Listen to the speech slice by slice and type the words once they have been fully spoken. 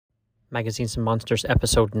Magazines and Monsters,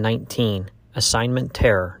 Episode 19, Assignment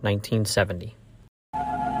Terror, 1970.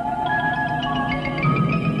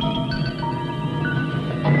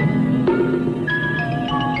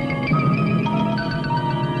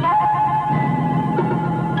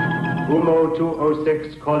 UMO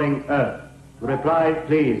 206 calling Earth. Reply,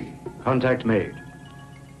 please. Contact made.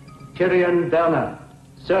 Kirian Werner,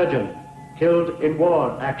 surgeon, killed in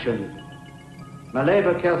war action.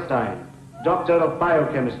 Maleva Kerstein, doctor of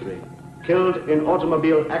biochemistry, killed in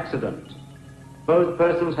automobile accident. Both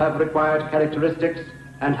persons have required characteristics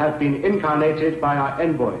and have been incarnated by our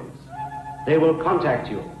envoys. They will contact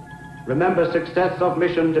you. Remember, success of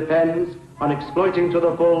mission depends on exploiting to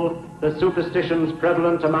the full the superstitions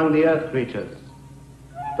prevalent among the Earth creatures.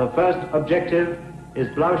 The first objective is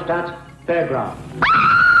Blaustadt Fairground.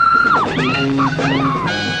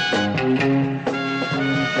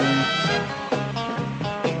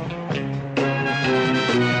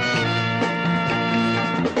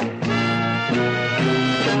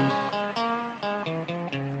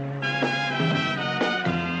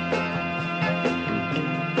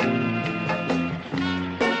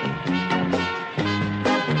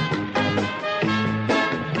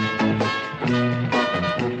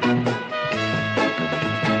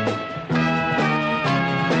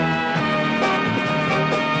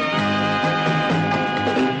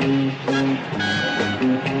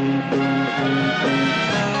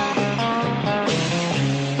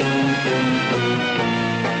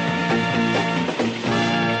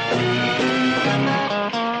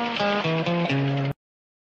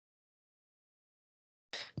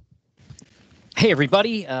 Hey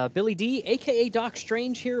everybody, Billy D, aka Doc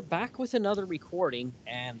Strange here, back with another recording,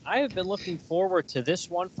 and I have been looking forward to this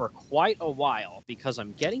one for quite a while because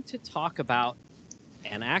I'm getting to talk about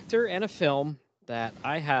an actor and a film that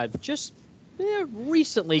I had just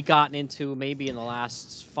recently gotten into, maybe in the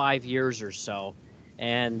last 5 years or so.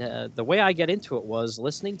 And the way I get into it was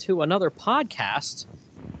listening to another podcast,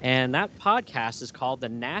 and that podcast is called the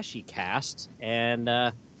Naschy Cast,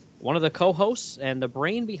 and one of the co-hosts and the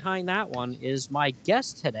brain behind that one is my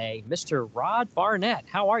guest today, Mr. Rod Barnett.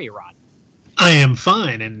 How are you, Rod? I am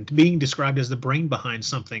fine, and being described as the brain behind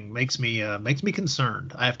something makes me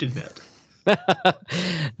concerned, I have to admit.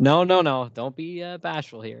 No. Don't be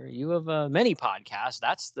bashful here. You have many podcasts.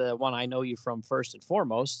 That's the one I know you from first and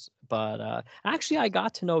foremost. But actually, I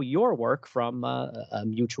got to know your work from a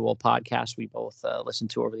mutual podcast we both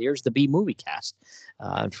listened to over the years, the B Movie Cast.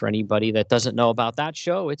 For anybody that doesn't know about that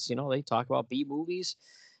show, it's, they talk about B movies,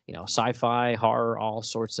 sci-fi, horror, all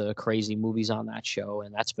sorts of crazy movies on that show.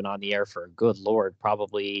 And that's been on the air for, good Lord,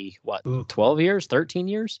 probably, 12 years, 13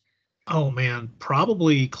 years? Oh, man,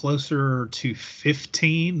 probably closer to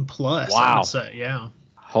 15 plus, wow. I would say, yeah.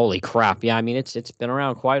 Holy crap. Yeah, I mean, it's been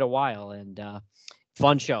around quite a while, and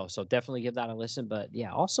fun show. So definitely give that a listen. But,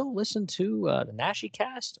 yeah, also listen to the Naschy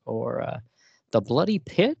Cast or The Bloody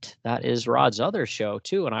Pit. That is Rod's other show,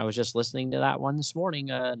 too, and I was just listening to that one this morning,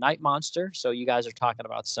 Night Monster. So you guys are talking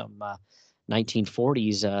about some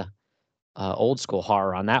 1940s old school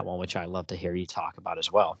horror on that one, which I love to hear you talk about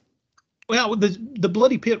as well. Well, the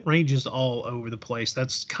Bloody Pit ranges all over the place.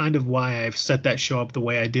 That's kind of why I've set that show up the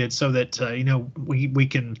way I did, so that we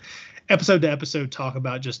can episode to episode talk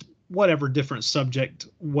about just whatever different subject,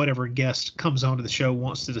 whatever guest comes onto the show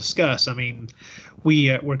wants to discuss. I mean,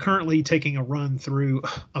 we're currently taking a run through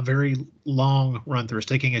a very long run through. It's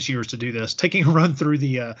taking us years to do this. Taking a run through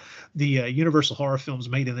the Universal horror films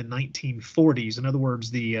made in the 1940s. In other words,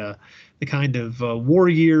 the kind of war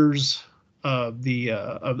years of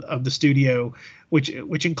the studio,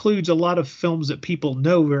 which includes a lot of films that people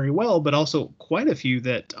know very well, but also quite a few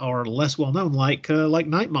that are less well known, like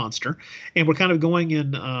Night Monster. And we're kind of going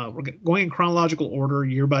in chronological order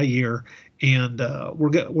year by year, and we're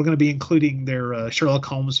going to be including their Sherlock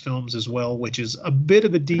Holmes films as well, which is a bit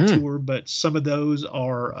of a detour, but some of those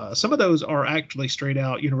are actually straight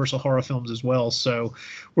out Universal horror films as well. So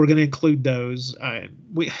we're going to include those.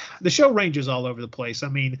 The show ranges all over the place. I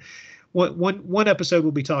mean, one episode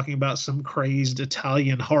we'll be talking about some crazed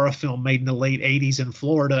Italian horror film made in the late 80s in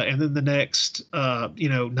Florida, and then the next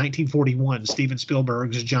 1941, Steven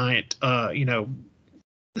Spielberg's giant World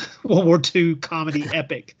War II comedy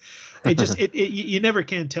epic. You never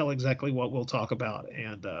can tell exactly what we'll talk about.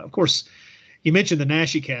 And of course, you mentioned the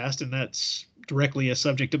Naschy Cast, and that's directly a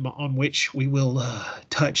subject on which we will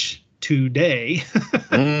touch today.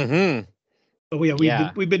 Mm-hmm. But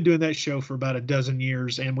we've been doing that show for about a dozen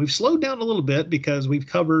years, and we've slowed down a little bit because we've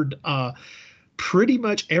covered pretty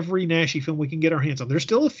much every Naschy film we can get our hands on. There's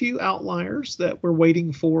still a few outliers that we're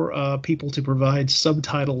waiting for people to provide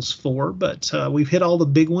subtitles for, but we've hit all the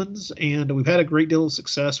big ones, and we've had a great deal of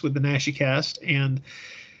success with the Naschy cast. And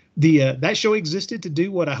that show existed to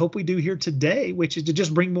do what I hope we do here today, which is to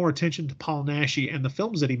just bring more attention to Paul Naschy and the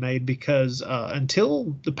films that he made, because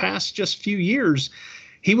until the past just few years,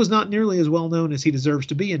 he was not nearly as well known as he deserves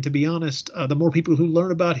to be. And to be honest, the more people who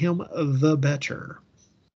learn about him, the better.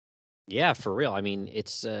 Yeah, for real. I mean,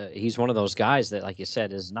 it's he's one of those guys that, like you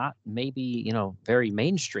said, is not maybe, very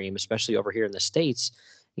mainstream, especially over here in the States,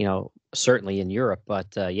 certainly in Europe. But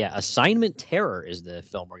yeah, Assignment Terror is the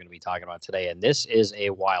film we're going to be talking about today. And this is a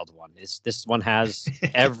wild one. This one has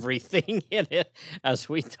everything in it, as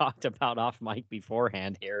we talked about off mic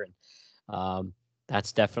beforehand here. And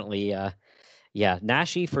that's definitely,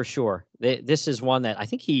 Naschy for sure. This is one that I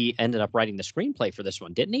think he ended up writing the screenplay for this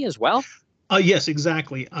one, didn't he, as well? Yes,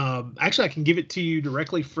 exactly. Actually, I can give it to you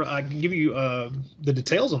directly. I can give you the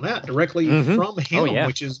details on that directly from him,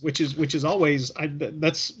 which is always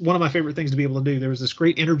that's one of my favorite things to be able to do. There was this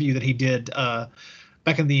great interview that he did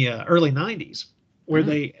back in the early '90s, where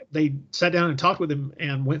they sat down and talked with him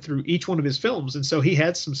and went through each one of his films, and so he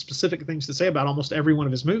had some specific things to say about almost every one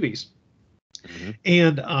of his movies.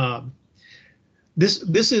 And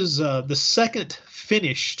this is the second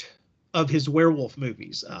finished of his werewolf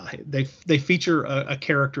movies. They feature a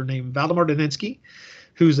character named Waldemar Daniński,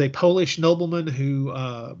 who's a Polish nobleman who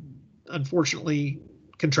unfortunately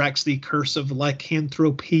contracts the curse of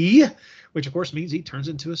lycanthropy, which of course means he turns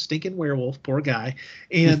into a stinking werewolf. Poor guy.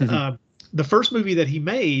 And the first movie that he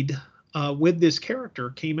made with this character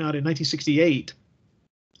came out in 1968,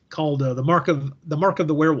 called the Mark of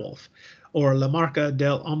the Werewolf, or La Marca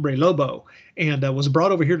del Hombre Lobo, and was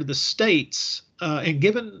brought over here to the States and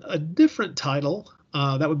given a different title.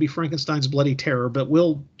 That would be Frankenstein's Bloody Terror, but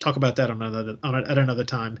we'll talk about that at another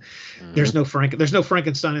time. There's no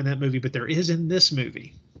Frankenstein in that movie, but there is in this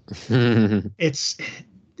movie. It's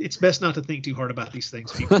best not to think too hard about these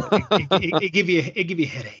things, people. It give you a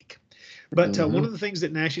headache. But one of the things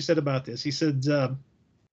that Naschy said about this, he said,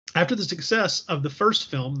 after the success of the first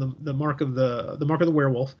film, the Mark of the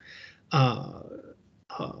Werewolf,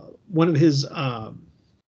 one of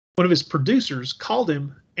his producers called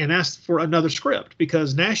him and asked for another script,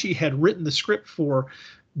 because Naschy had written the script for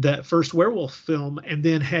that first werewolf film and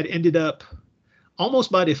then had ended up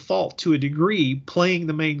almost by default, to a degree, playing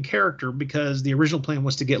the main character, because the original plan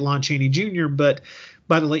was to get Lon Chaney Jr., but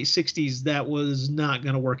by the late 60s, that was not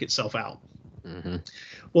going to work itself out.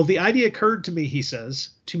 Well, the idea occurred to me, he says,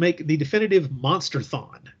 to make the definitive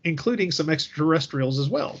Monster-thon, including some extraterrestrials as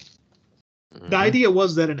well. The idea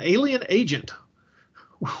was that an alien agent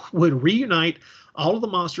would reunite all of the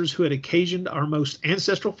monsters who had occasioned our most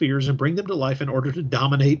ancestral fears and bring them to life in order to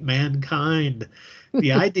dominate mankind.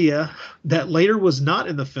 The idea that later was not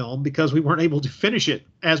in the film because we weren't able to finish it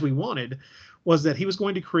as we wanted was that he was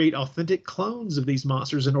going to create authentic clones of these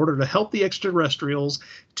monsters in order to help the extraterrestrials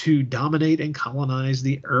to dominate and colonize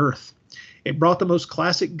the Earth. It brought the most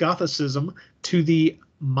classic Gothicism to the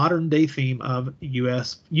modern day theme of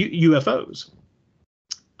UFOs.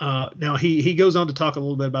 Now, he goes on to talk a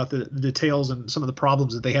little bit about the details and some of the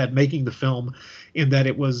problems that they had making the film, in that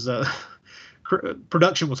it was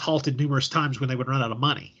production was halted numerous times when they would run out of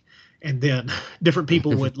money. And then different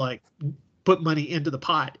people would put money into the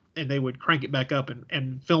pot and they would crank it back up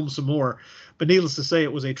and film some more. But needless to say,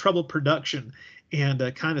 it was a troubled production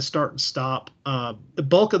and kind of start and stop. The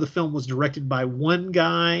bulk of the film was directed by one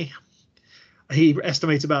guy. He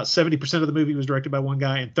estimates about 70% of the movie was directed by one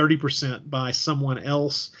guy and 30% by someone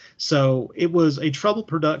else. So it was a troubled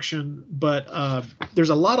production, but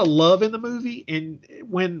there's a lot of love in the movie. And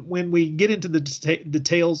when we get into the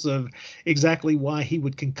details of exactly why he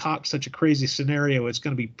would concoct such a crazy scenario, it's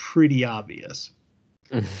going to be pretty obvious.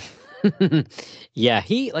 Yeah,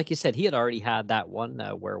 like you said, he had already had that one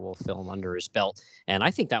werewolf film under his belt, and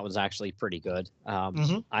I think that was actually pretty good.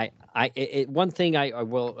 One thing I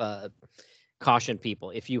will caution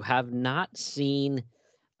people: if you have not seen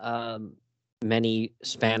many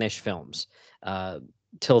Spanish films,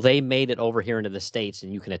 till they made it over here into the States,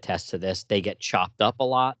 and you can attest to this, they get chopped up a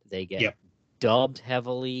lot. They get dubbed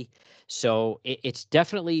heavily. So it's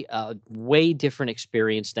definitely a way different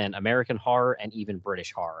experience than American horror and even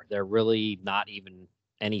British horror. They're really not even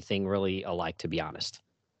anything really alike, to be honest.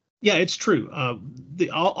 Yeah, it's true.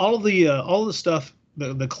 All the stuff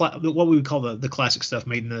what we would call the classic stuff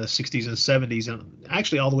made in the 60s and 70s, and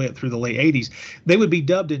actually all the way up through the late 80s, they would be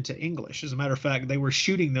dubbed into English. As a matter of fact, they were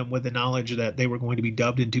shooting them with the knowledge that they were going to be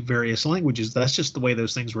dubbed into various languages. That's just the way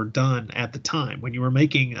those things were done at the time. When you were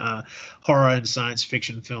making horror and science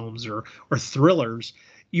fiction films or thrillers,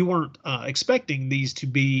 you weren't expecting these to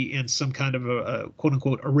be in some kind of a quote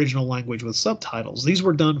unquote original language with subtitles. These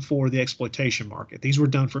were done for the exploitation market. These were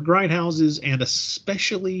done for grindhouses and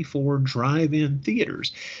especially for drive-in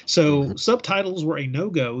theaters. So subtitles were a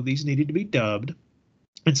no-go. These needed to be dubbed.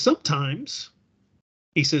 And sometimes,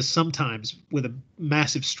 he says sometimes with a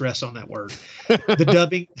massive stress on that word,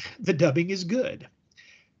 the dubbing is good.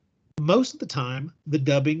 Most of the time, the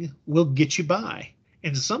dubbing will get you by.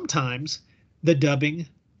 And sometimes the dubbing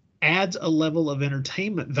adds a level of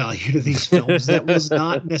entertainment value to these films that was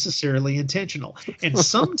not necessarily intentional. And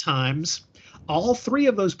sometimes all three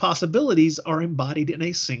of those possibilities are embodied in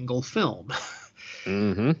a single film.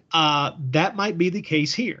 That might be the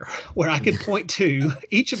case here, where I could point to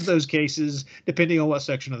each of those cases depending on what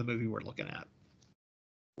section of the movie we're looking at.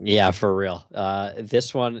 Yeah, for real.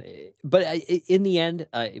 This one, but in the end,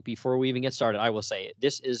 before we even get started, I will say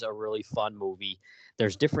this is a really fun movie.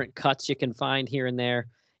 There's different cuts you can find here and there.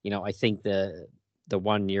 You know, I think the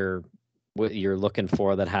one you're looking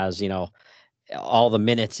for that has, you know, all the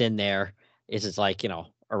minutes in there is like, you know,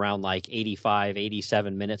 around like 85,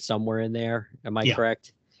 87 minutes somewhere in there. Am I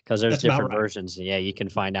correct? Because there's different versions. Yeah, you can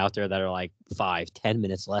find out there that are like 5-10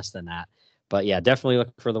 minutes less than that. But yeah, definitely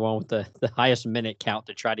look for the one with the highest minute count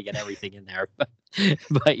to try to get everything in there.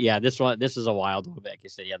 But yeah, this is a wild one. Like you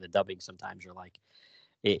said, yeah, the dubbing sometimes you're like,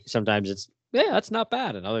 sometimes it's, yeah, that's not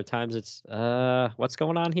bad, and other times it's what's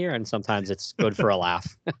going on here, and sometimes it's good for a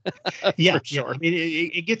laugh. Yeah, sure. I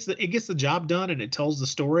mean, it gets the job done and it tells the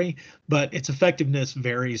story, but its effectiveness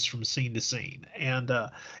varies from scene to scene. And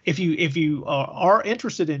if you are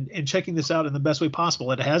interested in checking this out in the best way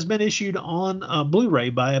possible, it has been issued on Blu-ray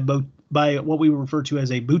by what we refer to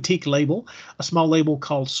as a boutique label, a small label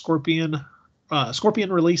called Scorpion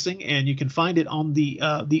Releasing, and you can find it on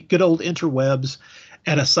the good old interwebs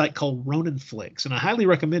at a site called Ronin Flicks. And I highly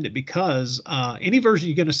recommend it because any version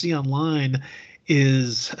you're going to see online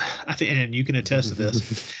is, I think, and you can attest to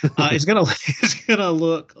this, it's gonna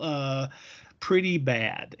look pretty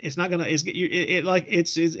bad. It's not gonna.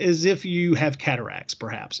 It's as if you have cataracts.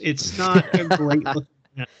 Perhaps it's not a great looking.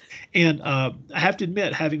 And I have to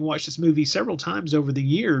admit, having watched this movie several times over the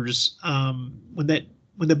years,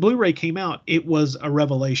 when the Blu-ray came out, it was a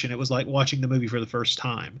revelation. It was like watching the movie for the first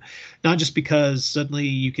time, not just because suddenly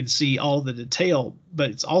you can see all the detail,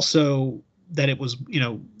 but it's also that it was, you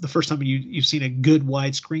know, the first time you've seen a good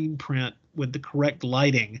widescreen print with the correct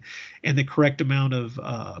lighting and the correct amount of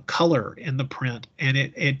color in the print. And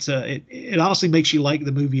it honestly makes you like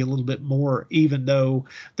the movie a little bit more, even though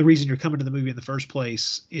the reason you're coming to the movie in the first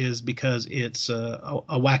place is because it's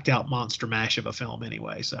a whacked out monster mash of a film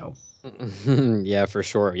anyway. So. Yeah, for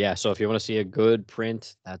sure. Yeah. So if you want to see a good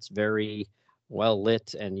print that's very well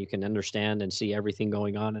lit and you can understand and see everything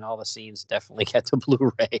going on in all the scenes, definitely get the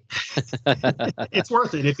Blu-ray. It's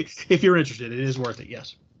worth it if you're interested. It is worth it.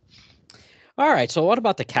 Yes. All right. So what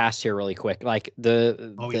about the cast here, really quick? Like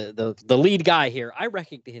the lead guy here, I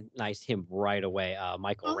recognized him right away.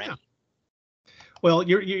 Michael Rennie. Yeah. Well,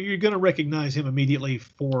 you're going to recognize him immediately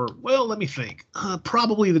for, well, let me think.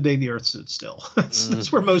 Probably The Day the Earth Stood Still.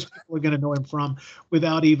 That's where most people are going to know him from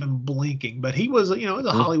without even blinking. But he was, you know,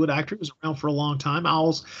 a Hollywood actor. He was around for a long time.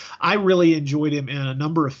 I really enjoyed him in a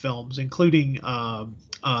number of films, including The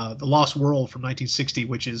Lost World from 1960,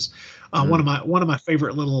 which is one of my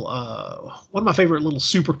favorite little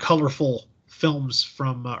super colorful films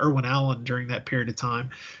from Irwin Allen during that period of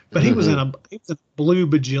time. But he was in a blue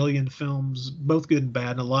bajillion films, both good and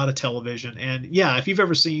bad, and a lot of television. And yeah, if you've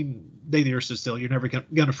ever seen Day the Earth Stood Still, you're never going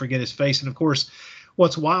to forget his face. And of course,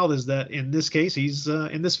 what's wild is that in this case, he's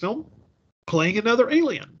in this film playing another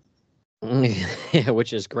alien. Yeah,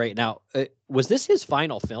 which is great. Now, was this his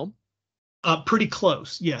final film? Pretty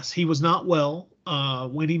close. Yes, he was not well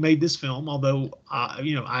when he made this film, although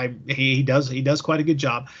he does quite a good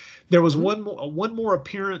job. There was one more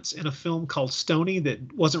appearance in a film called Stoney that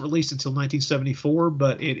wasn't released until 1974,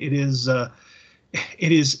 but it is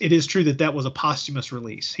true that was a posthumous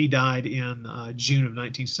release. He died in June of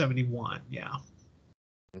 1971. Yeah.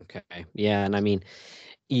 Okay. Yeah, and I mean,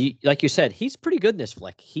 like you said, he's pretty good in this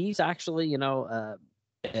flick. He's actually, an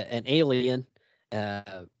alien,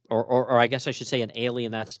 or I guess I should say an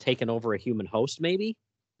alien that's taken over a human host, maybe.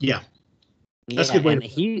 Yeah. That's a good way. And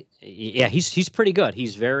he's pretty good.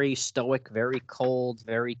 He's very stoic, very cold,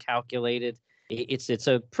 very calculated. It's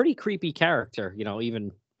a pretty creepy character,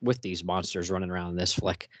 even with these monsters running around in this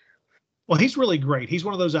flick. Well, he's really great. He's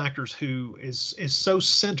one of those actors who is so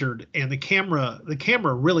centered, and the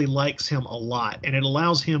camera really likes him a lot, and it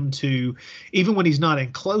allows him to, even when he's not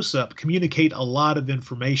in close up, communicate a lot of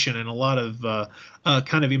information and a lot of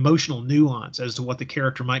kind of emotional nuance as to what the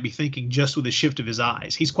character might be thinking just with a shift of his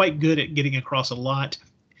eyes. He's quite good at getting across a lot,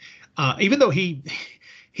 even though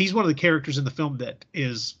he's one of the characters in the film that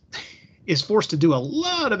is forced to do a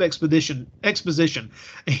lot of exposition.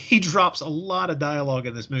 He drops a lot of dialogue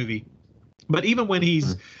in this movie. But even when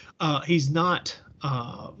he's not,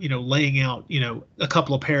 laying out, a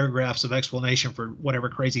couple of paragraphs of explanation for whatever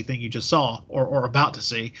crazy thing you just saw or about to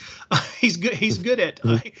see, he's good. He's good at.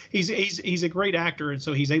 He's a great actor, and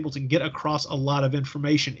so he's able to get across a lot of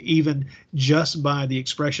information, even just by the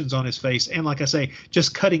expressions on his face, and like I say,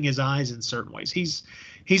 just cutting his eyes in certain ways. He's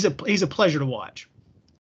a pleasure to watch.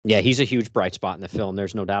 Yeah, he's a huge bright spot in the film.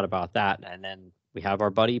 There's no doubt about that. And then we have our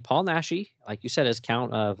buddy Paul Naschy, like you said, as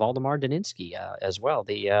Count Valdemar Daninsky as well,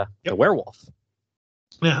 the werewolf.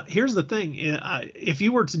 Now, here's the thing. If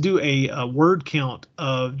you were to do a word count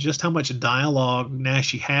of just how much dialogue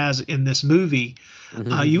Naschy has in this movie,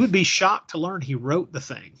 you would be shocked to learn he wrote the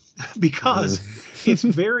thing because it's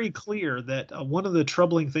very clear that one of the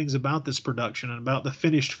troubling things about this production and about the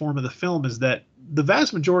finished form of the film is that the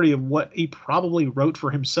vast majority of what he probably wrote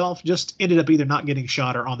for himself just ended up either not getting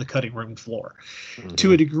shot or on the cutting room floor.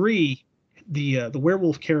 To a degree, the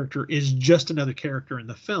werewolf character is just another character in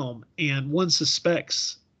the film, and one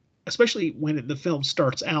suspects, especially when the film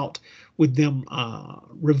starts out with them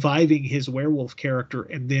reviving his werewolf character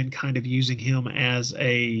and then kind of using him as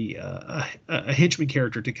a henchman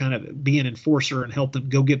character to kind of be an enforcer and help them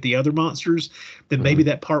go get the other monsters, then maybe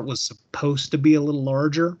that part was supposed to be a little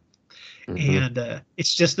larger. And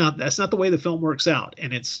it's just that's not the way the film works out,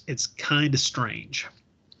 and it's kind of strange.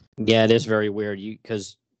 Yeah, it is very weird.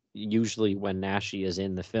 Because usually when Naschy is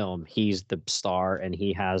in the film, he's the star and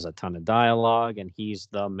he has a ton of dialogue and he's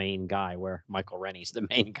the main guy, where Michael Rennie's the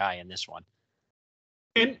main guy in this one.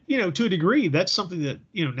 And, to a degree, that's something that,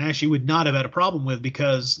 Naschy would not have had a problem with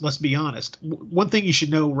because, let's be honest, one thing you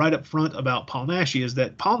should know right up front about Paul Naschy is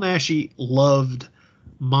that Paul Naschy loved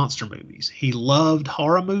monster movies. He loved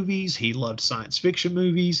horror movies. He loved science fiction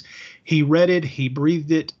movies. He read it. He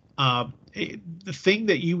breathed it. The thing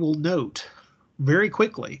that you will note very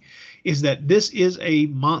quickly is that this is a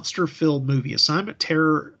monster-filled movie. Assignment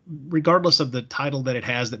Terror, regardless of the title that it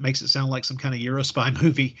has that makes it sound like some kind of Eurospy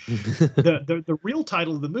movie, the real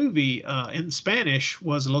title of the movie in Spanish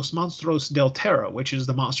was Los Monstruos del Terror, which is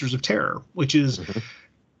the Monsters of Terror, which is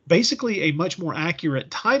basically a much more accurate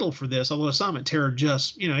title for this, although Assignment Terror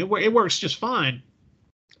just, it works just fine.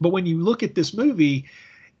 But when you look at this movie,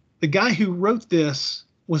 the guy who wrote this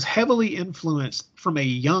was heavily influenced from a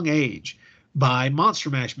young age by Monster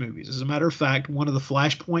Mash movies. As a matter of fact, one of the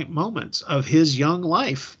flashpoint moments of his young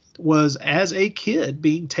life was as a kid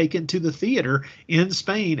being taken to the theater in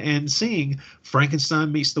Spain and seeing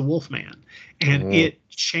Frankenstein Meets the Wolfman. And it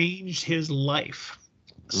changed his life.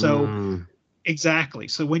 So exactly.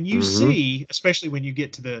 So when you see, especially when you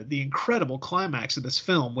get to the incredible climax of this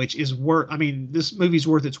film, which is this movie's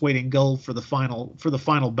worth its weight in gold for the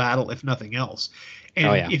final battle, if nothing else.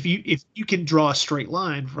 And if you can draw a straight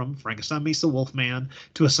line from Frankenstein Meets the Wolfman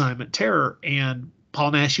to Assignment Terror, and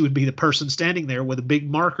Paul Naschy would be the person standing there with a big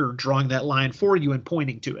marker drawing that line for you and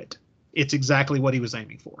pointing to it. It's exactly what he was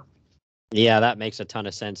aiming for. Yeah, that makes a ton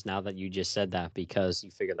of sense now that you just said that, because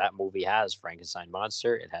you figure that movie has Frankenstein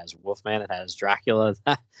monster, it has Wolfman, it has Dracula.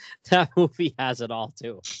 That movie has it all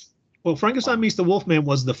too. Well, Frankenstein Meets the Wolfman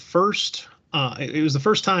was the first. It was the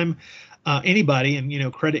first time anybody,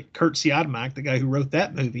 and credit Kurt Siodmak, the guy who wrote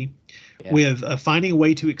that movie, with finding a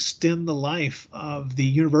way to extend the life of the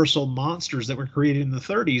Universal monsters that were created in the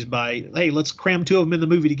 30s by, hey, let's cram two of them in the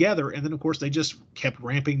movie together. And then, of course, they just kept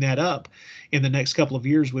ramping that up in the next couple of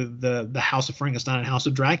years with the House of Frankenstein and House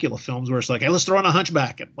of Dracula films, where it's like, hey, let's throw in a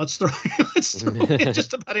Hunchback, and let's throw in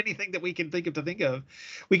just about anything that we can think of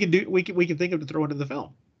we can think of to throw into the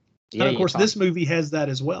film. Yeah, and of course, this movie has that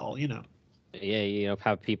as well, Yeah,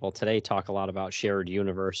 have people today talk a lot about shared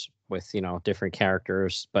universe with different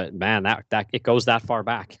characters, but man, that it goes that far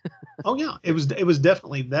back. Oh yeah, it was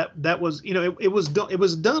definitely that was it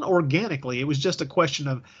was done organically. It was just a question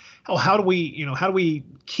of how do we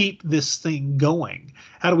keep this thing going?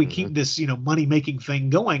 How do we keep this money making thing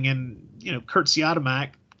going? And Kurt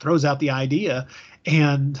Siodmak throws out the idea,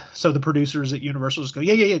 and so the producers at Universal just go,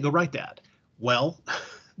 yeah, go write that. Well.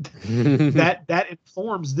 that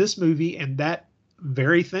informs this movie, and that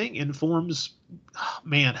very thing informs,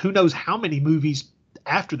 who knows how many movies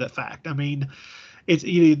after the fact. I mean, it's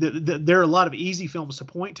there are a lot of easy films to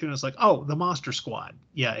point to, and it's like, oh, the Monster Squad.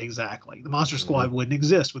 Yeah, exactly. The Monster Squad wouldn't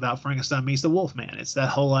exist without Frankenstein meets the Wolfman. It's that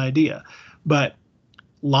whole idea. But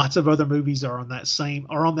lots of other movies are on that same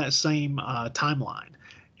timeline,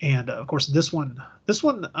 and of course this one's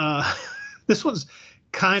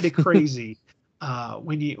kind of crazy.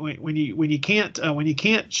 When you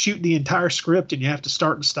can't shoot the entire script and you have to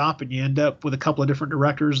start and stop and you end up with a couple of different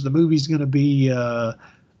directors, the movie's going to be an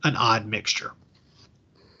odd mixture.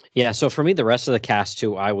 Yeah, so for me, the rest of the cast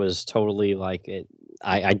too, I was totally like it.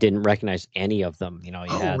 I didn't recognize any of them. You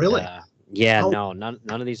had, really? No, none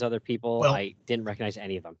of these other people. Well, I didn't recognize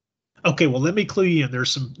any of them. Okay, well, let me clue you in.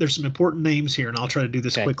 There's some important names here, and I'll try to do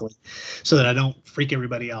this quickly so that I don't freak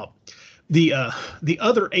everybody out. The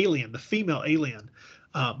other alien, the female alien,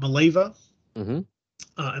 Mileva, and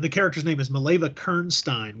the character's name is Mileva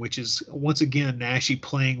Kernstein, which is once again Naschy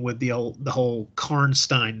playing with the whole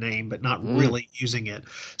Karnstein name, but not really using it.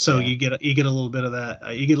 So you get a little bit of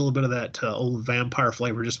that. You get a little bit of that old vampire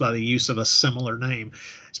flavor just by the use of a similar name.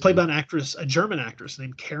 It's played by a German actress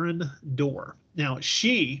named Karen Dor. Now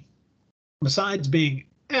she, besides being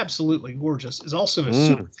absolutely gorgeous, is also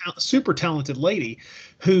a super talented lady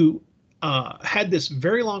who had this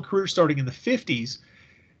very long career starting in the 50s,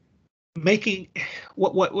 making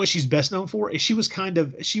what she's best known for is she was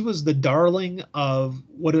the darling of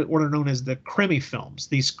what are known as the Krimi films,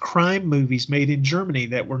 these crime movies made in Germany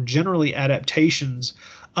that were generally adaptations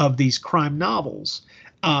of these crime novels.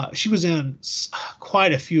 She was in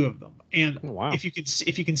quite a few of them, and if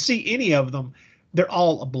you can see any of them, they're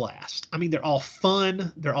all a blast. I mean, they're all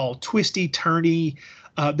fun. They're all twisty, turny.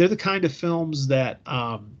 They're the kind of films that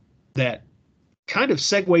kind of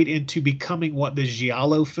segued into becoming what the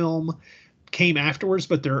giallo film came afterwards,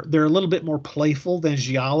 but they're a little bit more playful than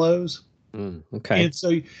giallos. Okay. And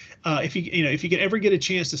so, if you could ever get a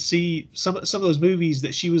chance to see some of those movies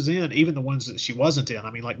that she was in, even the ones that she wasn't in,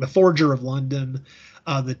 I mean, like The Forger of London,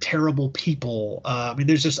 The Terrible People. I mean,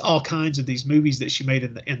 there's just all kinds of these movies that she made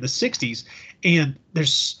in the 60s, and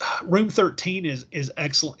there's Room 13 is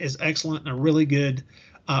excellent and a really good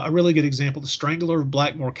example. The Strangler of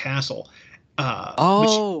Blackmore Castle.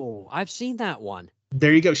 I've seen that one.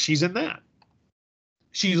 There you go. She's in that.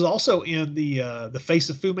 She's also in the Face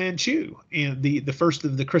of Fu Manchu, and the first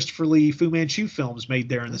of the Christopher Lee Fu Manchu films made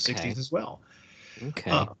there in the 60s as well.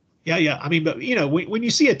 Okay. Yeah. I mean, but when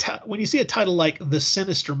you see a title like The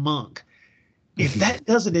Sinister Monk, if that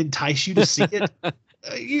doesn't entice you to see it,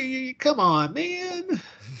 you come on, man.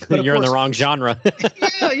 You're in the wrong genre.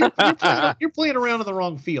 Yeah, you're playing around in the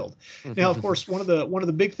wrong field. Now, of course, one of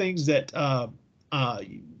the big things that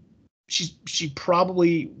she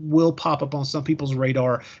probably will pop up on some people's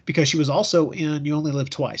radar because she was also in You Only Live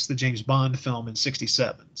Twice, the James Bond film in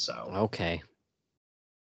 '67. So okay.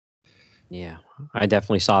 Yeah, I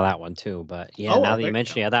definitely saw that one too. But now that you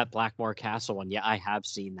mention that Blackmore Castle one, I have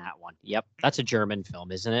seen that one. Yep, that's a German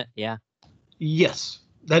film, isn't it? Yeah. Yes.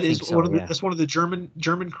 That's one of the German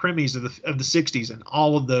krimis of the 60s, and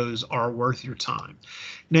all of those are worth your time.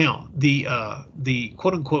 Now, the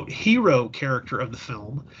quote unquote hero character of the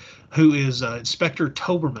film, who is Inspector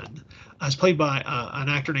Toberman, is played by an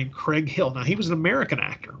actor named Craig Hill. Now, he was an American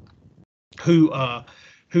actor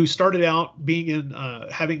who started out being in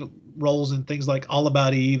having roles in things like All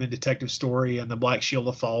About Eve and Detective Story and The Black Shield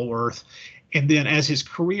of Falworth. And then as his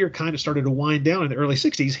career kind of started to wind down in the early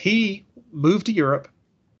 60s, he moved to Europe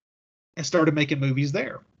and started making movies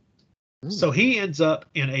there. So he ends up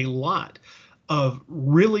in a lot of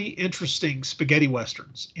really interesting spaghetti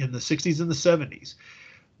westerns in the 60s and the 70s.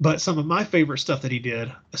 But some of my favorite stuff that he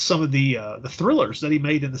did, some of the thrillers that he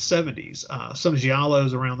made in the 70s, some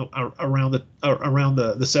giallos around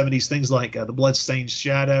the 70s, things like The Bloodstained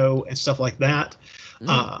Shadow and stuff like that.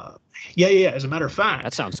 Yeah. As a matter of fact,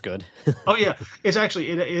 that sounds good. Oh yeah, it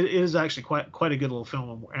is actually quite a good little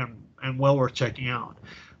film and well worth checking out.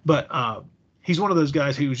 But he's one of those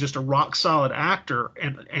guys who was just a rock solid actor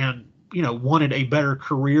and wanted a better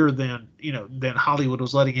career than Hollywood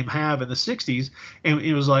was letting him have in the 60s. And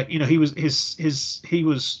it was like, he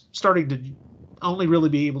was starting to only really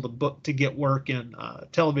be able to get work in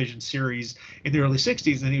television series in the early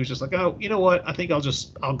 60s. And he was just like, oh, you know what? I think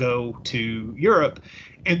I'll go to Europe,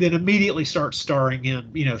 and then immediately start starring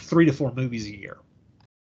in 3 to 4 movies a year.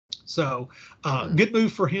 So good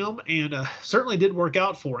move for him, and certainly did work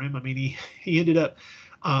out for him. I mean, he ended up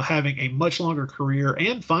having a much longer career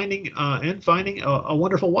and finding a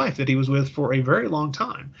wonderful wife that he was with for a very long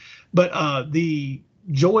time. But the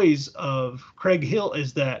joys of Craig Hill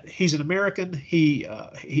is that he's an American. He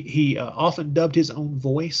often dubbed his own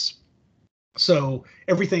voice. So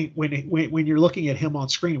everything when you're looking at him on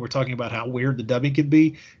screen, we're talking about how weird the dubbing can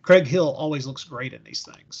be. Craig Hill always looks great in these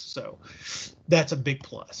things, so that's a big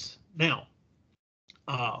plus. Now,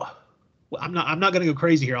 I'm not going to go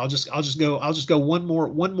crazy here. I'll just go one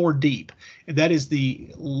more deep, and that is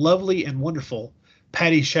the lovely and wonderful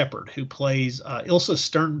Patty Shepard, who plays Ilsa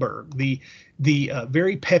Sternberg, the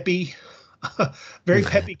very peppy, very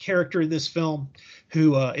peppy character in this film,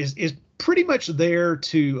 who is pretty much there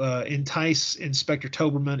to entice Inspector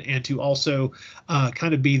Toberman and to also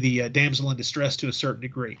kind of be the damsel in distress to a certain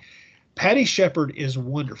degree. Patty Shepard is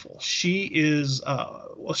wonderful. She is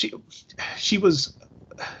she was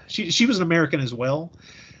an American as well,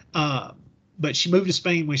 but she moved to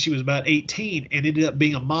Spain when she was about 18 and ended up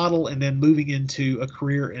being a model and then moving into a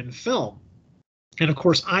career in film. And of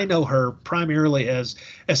course, I know her primarily as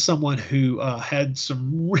someone who had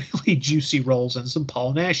some really juicy roles in some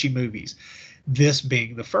Paul Naschy movies, this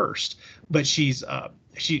being the first. But she's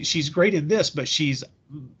great in this, but she's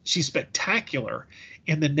spectacular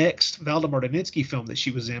in the next Valdemar Daninsky film that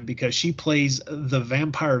she was in, because she plays the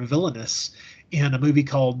vampire villainess in a movie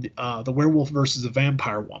called The Werewolf versus the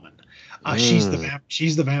Vampire Woman. She's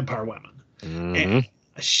the vampire woman. And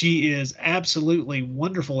she is absolutely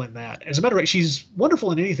wonderful in that. As a matter of fact, she's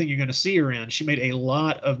wonderful in anything you're going to see her in. She made a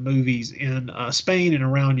lot of movies in Spain and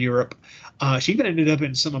around Europe. She even ended up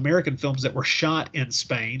in some American films that were shot in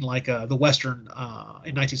Spain, like the Western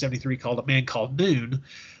in 1973 called A Man Called Noon.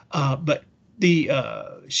 But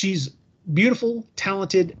she's beautiful,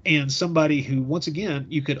 talented, and somebody who, once again,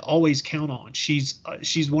 you could always count on. She's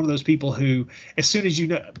one of those people who, as soon as you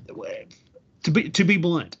know, to be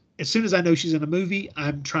blunt, as soon as I know she's in a movie,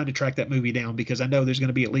 I'm trying to track that movie down, because I know there's going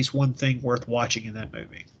to be at least one thing worth watching in that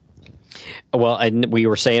movie. Well, and we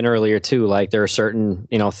were saying earlier too, like there are certain,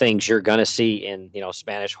 things you're going to see in,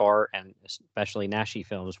 Spanish horror and especially Naschy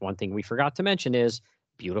films. One thing we forgot to mention is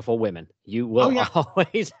beautiful women. You will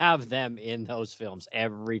always have them in those films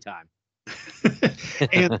every time.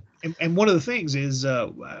 and one of the things is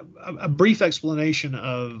a brief explanation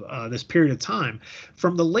of this period of time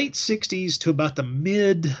from the late 60s to about the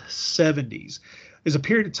mid 70s is a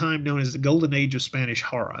period of time known as the golden age of Spanish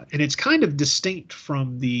horror, and it's kind of distinct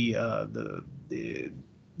from the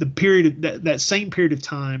period that same period of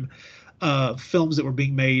time films that were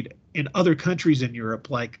being made in other countries in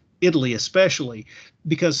Europe, like Italy especially,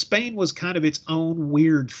 because Spain was kind of its own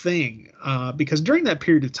weird thing. Because during that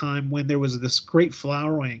period of time when there was this great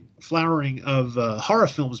flowering of horror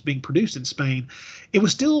films being produced in Spain, it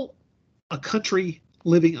was still a country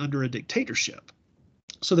living under a dictatorship.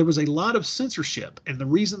 So there was a lot of censorship, and the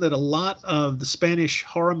reason that a lot of the Spanish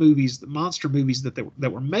horror movies, the monster movies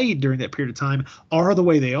that were made during that period of time are the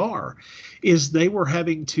way they are, is they were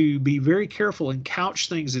having to be very careful and couch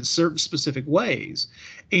things in certain specific ways.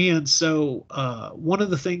 And so one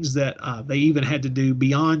of the things that they even had to do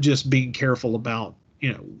beyond just being careful about,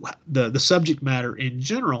 the subject matter in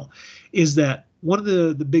general, is that one of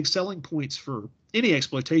the big selling points for any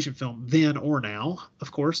exploitation film then or now,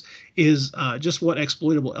 of course, is just what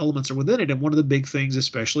exploitable elements are within it. And one of the big things,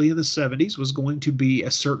 especially in the 70s, was going to be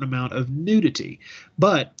a certain amount of nudity.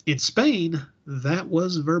 But in Spain, that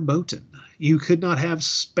was verboten. You could not have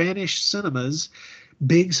Spanish cinemas,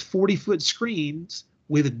 big 40-foot screens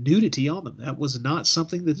with nudity on them. That was not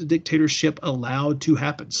something that the dictatorship allowed to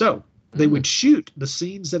happen. So they would shoot the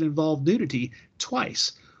scenes that involved nudity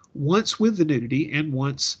twice. Once with the nudity and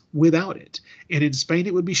once without it. And in Spain,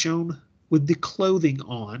 it would be shown with the clothing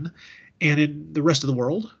on. And in the rest of the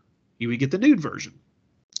world, you would get the nude version.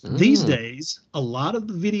 These days, a lot of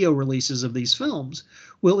the video releases of these films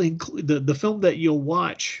will include the film that you'll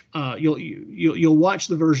watch. You'll watch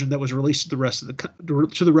the version that was released to the rest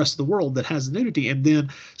of the world that has nudity, and then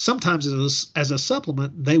sometimes as a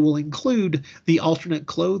supplement, they will include the alternate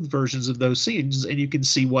clothed versions of those scenes, and you can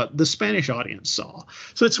see what the Spanish audience saw.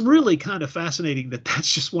 So it's really kind of fascinating that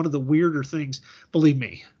that's just one of the weirder things. Believe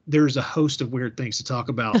me, there's a host of weird things to talk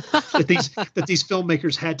about that these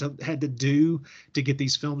filmmakers had to do to get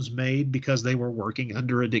these films made, because they were working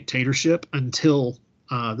under a dictatorship until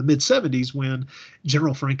the mid 70s, when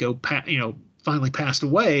General Franco finally passed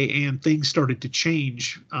away and things started to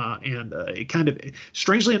change. And it kind of,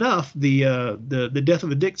 strangely enough, the death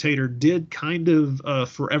of a dictator did kind of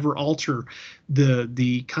forever alter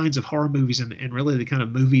the kinds of horror movies and really the kind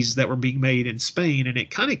of movies that were being made in Spain. And it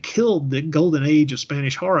kind of killed the golden age of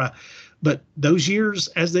Spanish horror. But those years,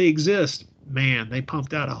 as they exist, man, they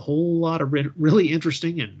pumped out a whole lot of really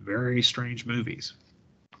interesting and very strange movies.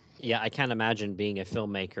 Yeah, I can't imagine being a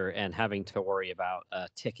filmmaker and having to worry about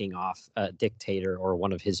ticking off a dictator or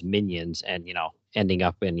one of his minions and, ending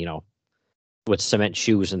up in, with cement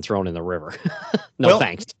shoes and thrown in the river. No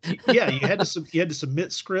thanks. Yeah, you had to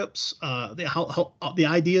submit scripts, the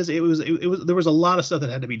ideas. It was there was a lot of stuff that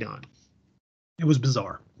had to be done. It was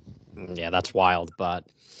bizarre. Yeah, that's wild. But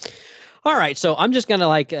all right, so I'm just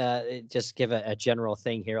gonna just give a general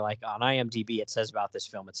thing here. Like on IMDb, it says about this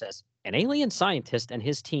film. It says an alien scientist and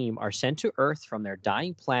his team are sent to Earth from their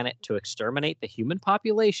dying planet to exterminate the human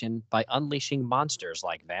population by unleashing monsters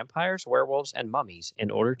like vampires, werewolves, and mummies in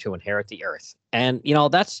order to inherit the Earth. And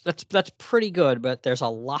that's pretty good, but there's a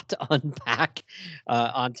lot to unpack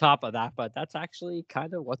on top of that. But that's actually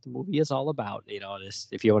kind of what the movie is all about.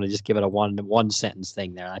 If you want to just give it a one sentence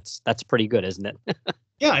thing there, that's pretty good, isn't it?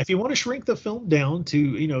 Yeah, if you want to shrink the film down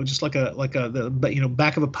to just like the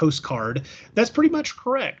back of a postcard, that's pretty much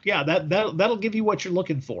correct. Yeah, that'll give you what you're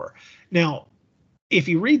looking for. Now, if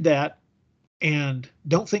you read that and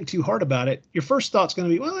don't think too hard about it, your first thought's going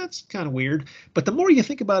to be, well, that's kind of weird. But the more you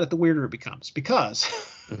think about it, the weirder it becomes, because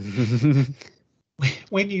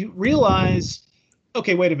when you realize,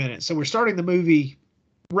 okay, wait a minute, so we're starting the movie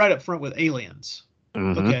right up front with aliens.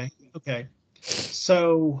 Mm-hmm. Okay,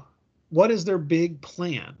 so what is their big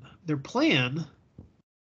plan? Their plan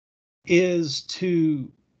is to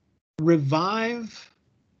revive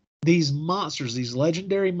these monsters, these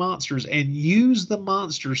legendary monsters, and use the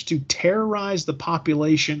monsters to terrorize the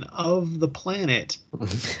population of the planet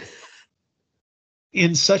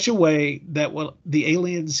in such a way that the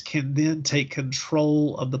aliens can then take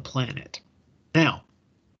control of the planet. Now,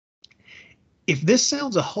 if this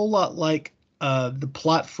sounds a whole lot like the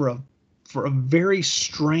plot for a very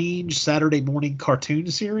strange Saturday morning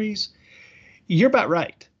cartoon series, you're about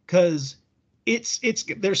right, because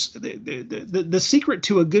there's the secret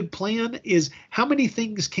to a good plan is how many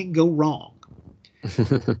things can go wrong.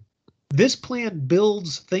 This plan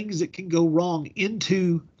builds things that can go wrong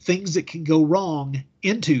into things that can go wrong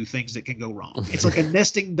into things that can go wrong. It's like a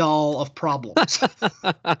nesting doll of problems.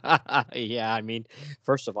 Yeah, I mean,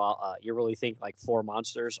 first of all, you really think like 4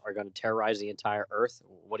 monsters are going to terrorize the entire Earth?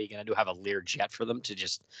 What are you going to do? Have a Lear jet for them to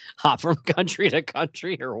just hop from country to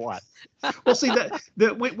country, or what? Well, see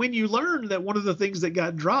that when you learn that one of the things that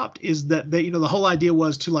got dropped is that the whole idea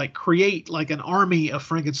was to like create like an army of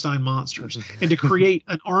Frankenstein monsters and to create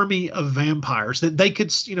an army of vampires that they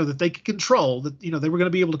could control, that they were going to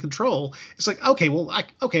be able to control. It's like, okay, well,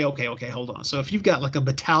 okay, hold on. So if you've got like a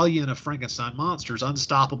battalion of Frankenstein monsters,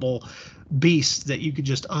 unstoppable beasts that you could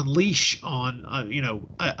just unleash on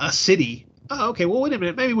a city. Oh, okay, well, wait a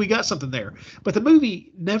minute. Maybe we got something there. But the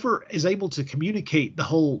movie never is able to communicate the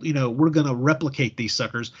whole, we're going to replicate these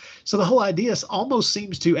suckers. So the whole idea almost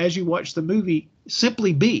seems to, as you watch the movie,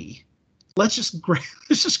 simply be, let's just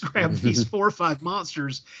grab these 4 or 5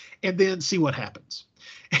 monsters and then see what happens.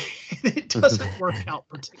 And it doesn't work out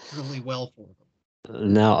particularly well for them.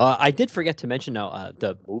 No, I did forget to mention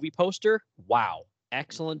the movie poster. Wow.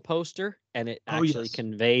 Excellent poster, and it actually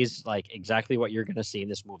conveys like exactly what you're going to see in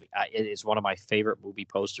this movie. It is one of my favorite movie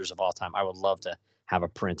posters of all time. I would love to have a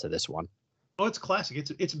print of this one. Oh, it's classic.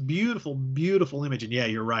 It's beautiful, beautiful image. And yeah,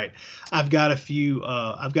 you're right. I've got a few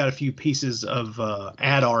pieces of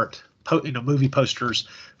ad art, movie posters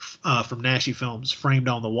from Naschy Films framed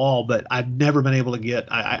on the wall, but I've never been able to get.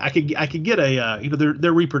 I could get a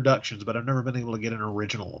they're reproductions, but I've never been able to get an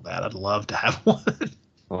original of that. I'd love to have one.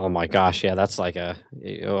 Oh my gosh, yeah, that's like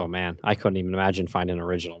oh man, I couldn't even imagine finding an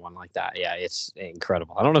original one like that. Yeah, it's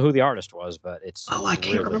incredible. I don't know who the artist was, but it's. Oh, I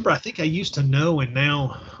can't remember. I think I used to know, and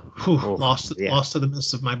now lost to the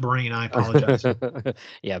mists of my brain. I apologize.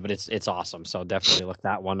 Yeah, but it's awesome. So definitely look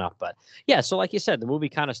that one up. But yeah, so like you said, the movie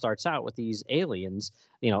kind of starts out with these aliens,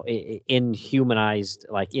 inhumanized,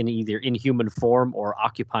 like in either inhuman form or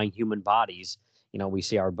occupying human bodies. We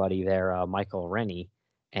see our buddy there, Michael Rennie,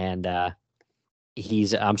 and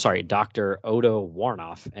he's Dr. Odo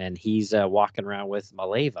Warnoff, and he's walking around with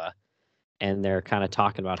Maleva, and they're kind of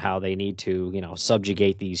talking about how they need to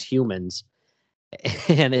subjugate these humans,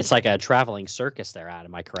 and it's like a traveling circus they're at.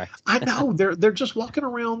 Am I correct? I know, they're just walking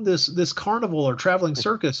around this carnival or traveling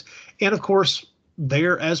circus, and of course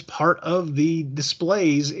they're as part of the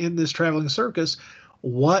displays in this traveling circus.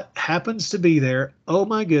 What happens to be there? Oh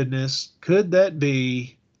my goodness, could that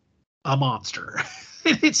be a monster?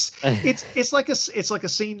 It's like a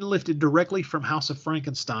scene lifted directly from House of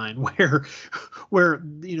Frankenstein, where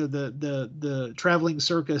the traveling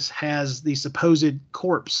circus has the supposed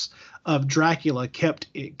corpse of Dracula kept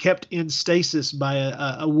in stasis by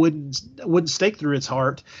a wooden stake through its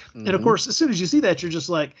heart. Mm-hmm. And of course, as soon as you see that, you're just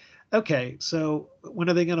like, okay, so when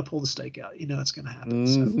are they going to pull the stake out? It's going to happen.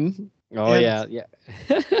 Mm-hmm. So, oh yeah.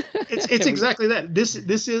 It's exactly that.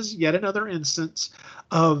 This is yet another instance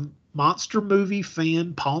of monster movie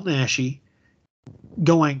fan Paul Naschy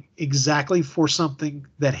going exactly for something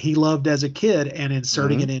that he loved as a kid and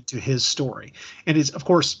inserting it into his story. And it's, of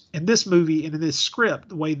course, in this movie and in this script,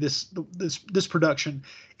 the way this production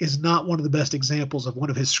is not one of the best examples of one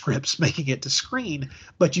of his scripts making it to screen,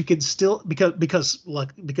 but you can still, because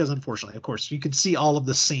unfortunately, of course, you can see all of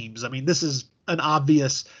the seams. I mean, this is an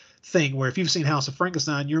obvious thing where if you've seen House of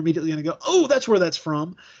Frankenstein, you're immediately going to go, oh, that's where that's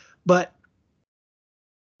from. But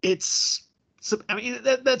it's, I mean,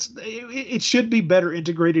 it should be better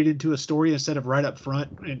integrated into a story instead of right up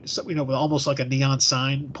front, and so, with almost like a neon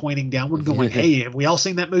sign pointing downward, going, "Hey, have we all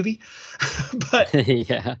seen that movie?" But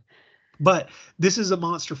yeah, but this is a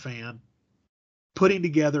monster fan putting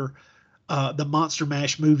together the Monster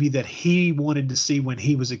Mash movie that he wanted to see when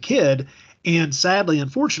he was a kid, and sadly,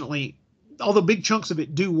 unfortunately, although big chunks of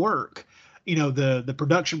it do work, the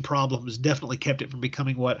production problems definitely kept it from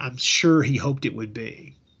becoming what I'm sure he hoped it would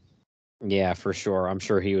be. Yeah, for sure. I'm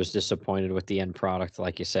sure he was disappointed with the end product.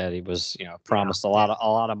 Like you said, he was, promised a lot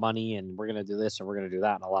of money, and we're gonna do this and we're gonna do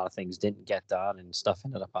that, and a lot of things didn't get done, and stuff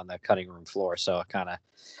ended up on the cutting room floor. So it kind of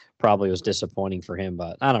probably was disappointing for him.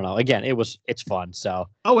 But I don't know. Again, it's fun. So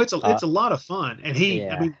it's a lot of fun, and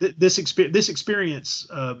I mean, this experience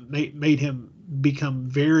made him become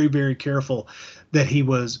very, very careful that he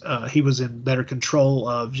was in better control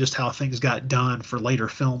of just how things got done for later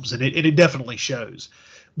films, and it definitely shows.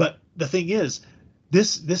 But the thing is,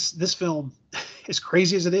 this film, as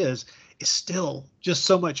crazy as it is still just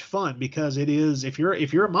so much fun, because it is, if you're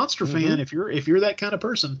a monster fan, if you're that kind of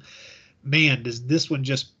person, man, does this one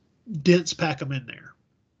just dense pack them in there.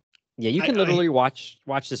 Yeah, you can literally watch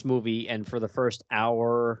this movie, and for the first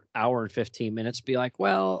hour and 15 minutes, be like,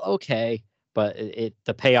 well, okay, but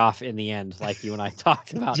the payoff in the end, like you and I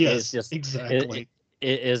talked about, is just exactly.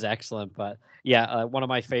 It is excellent. But yeah, one of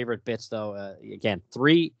my favorite bits, though, again,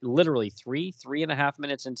 literally 3.5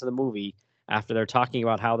 minutes into the movie, after they're talking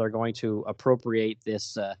about how they're going to appropriate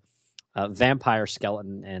this vampire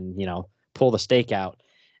skeleton and, pull the stake out.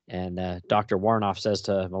 And Dr. Warnoff says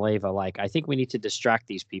to Maleva, like, I think we need to distract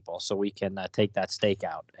these people so we can take that stake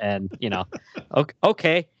out. And,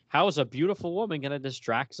 okay, how is a beautiful woman going to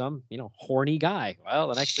distract some, horny guy? Well,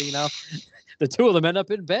 the next thing you know, the two of them end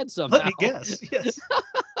up in bed somehow. Let me guess. Yes.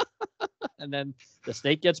 And then the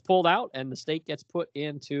stake gets pulled out, and the stake gets put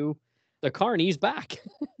into the carney's back.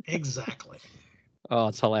 Exactly. Oh,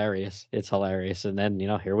 it's hilarious. It's hilarious. And then,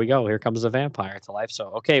 here we go. Here comes the vampire to life. So,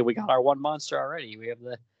 okay, we got our one monster already. We have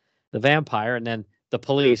the vampire, and then the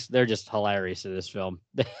police. They're just hilarious in this film.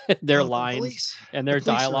 Their lines and their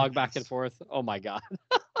dialogue back and forth. Oh, my God.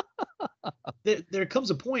 There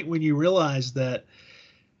comes a point when you realize that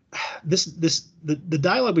the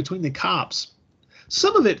dialogue between the cops,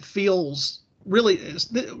 some of it feels really,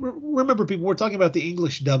 remember, people, we're talking about the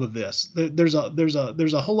English dub of this. There's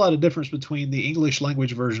a whole lot of difference between the English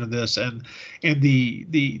language version of this and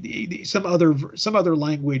the some other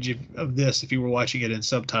language of this if you were watching it in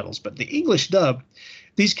subtitles. But the English dub,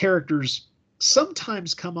 these characters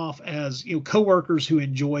sometimes come off as coworkers who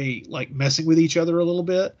enjoy like messing with each other a little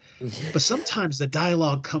bit, but sometimes the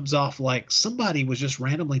dialogue comes off like somebody was just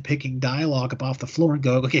randomly picking dialogue up off the floor and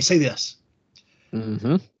going, okay, say this.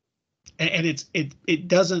 Mm-hmm. And it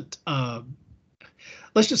doesn't.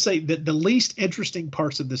 Let's just say that the least interesting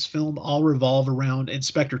parts of this film all revolve around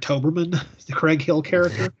Inspector Toberman, the Craig Hill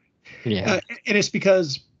character. Yeah, and it's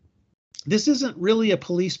because this isn't really a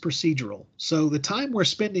police procedural. So the time we're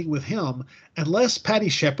spending with him, unless Patty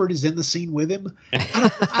Shepard is in the scene with him,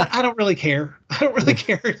 I don't really care. I don't really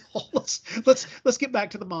care at all. Let's get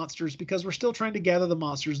back to the monsters, because we're still trying to gather the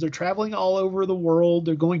monsters. They're traveling all over the world.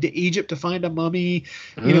 They're going to Egypt to find a mummy.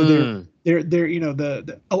 I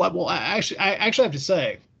actually have to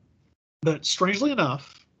say that, strangely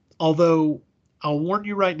enough, although I'll warn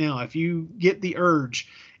you right now, if you get the urge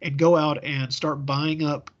and go out and start buying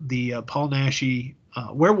up the Paul Naschy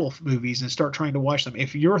werewolf movies and start trying to watch them,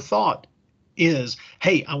 if your thought is,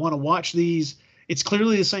 hey, I want to watch these, it's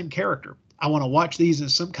clearly the same character, I want to watch these in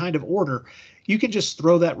some kind of order, you can just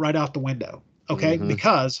throw that right out the window, okay? Mm-hmm.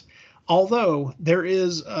 Because although there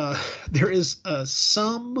is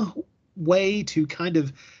some way to kind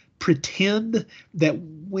of pretend that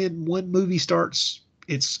when one movie starts,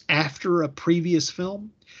 it's after a previous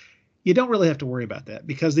film, you don't really have to worry about that,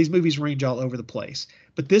 because these movies range all over the place.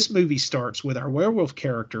 But this movie starts with our werewolf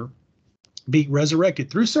character being resurrected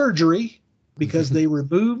through surgery, because they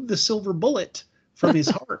removed the silver bullet from his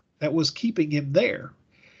heart that was keeping him there.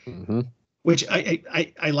 Mm-hmm. which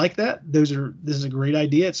I like that. This is a great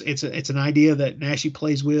idea. It's an idea that Naschy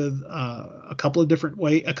plays with a couple of different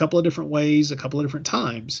ways, a couple of different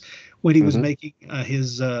times when he was making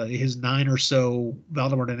his 9 or so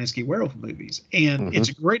Valdemar Daninsky werewolf movies. And it's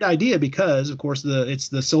a great idea because, of course, it's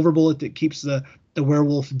the silver bullet that keeps the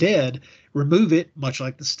werewolf dead. Remove it, much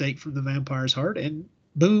like the stake from the vampire's heart, and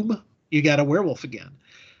boom, you got a werewolf again.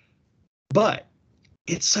 But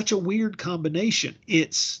it's such a weird combination.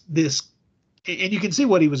 It's this. And you can see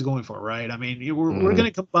what he was going for, right? I mean, we're going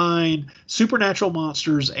to combine supernatural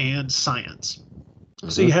monsters and science.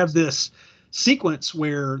 So you have this sequence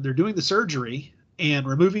where they're doing the surgery and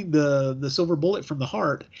removing the silver bullet from the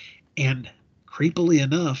heart, and creepily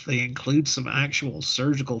enough, they include some actual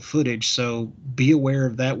surgical footage. So be aware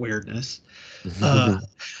of that weirdness.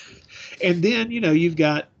 And then you've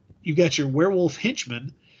got your werewolf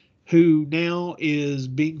henchman, who now is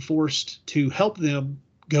being forced to help them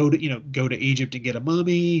go to Egypt and get a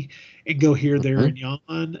mummy and go here, there, and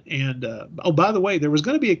yon. And oh, by the way, there was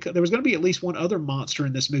going to be at least one other monster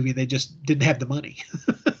in this movie. They just didn't have the money.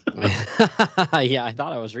 Yeah, I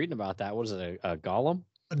thought I was reading about that. What is it, a golem?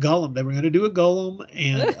 A golem. They were going to do a golem,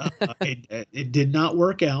 and it did not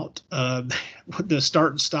work out. The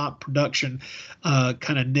start and stop production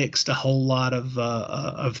kind of nixed a whole lot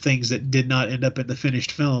of things that did not end up in the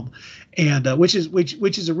finished film, and which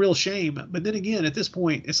is a real shame. But then again, at this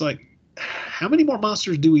point, it's like, how many more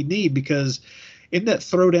monsters do we need? Because in that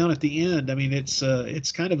throwdown at the end, I mean, it's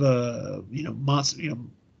kind of a monster.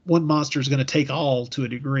 One monster is going to take all to a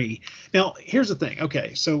degree. Now, here's the thing.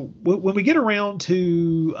 Okay, so when we get around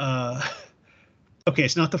to,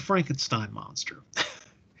 it's not the Frankenstein monster.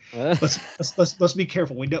 Let's be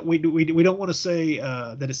careful. We don't want to say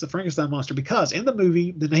that it's the Frankenstein monster, because in the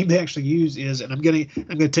movie the name they actually use is, and I'm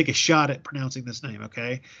gonna take a shot at pronouncing this name.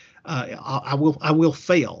 Okay, I will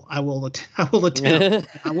fail. I will attempt.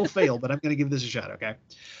 I will fail, but I'm gonna give this a shot. Okay,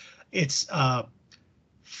 it's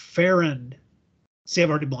Farron. See, I've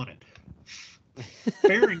already blown it.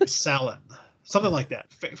 Ferensalin, something like that.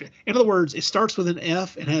 In other words, it starts with an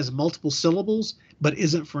F and has multiple syllables, but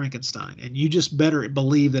isn't Frankenstein. And you just better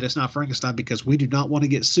believe that it's not Frankenstein, because we do not want to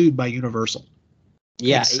get sued by Universal.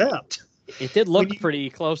 Yeah, except it did look pretty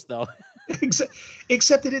close, though.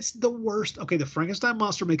 Except that it's the worst. Okay, the Frankenstein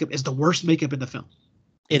monster makeup is the worst makeup in the film.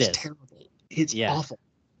 It's terrible. It's awful.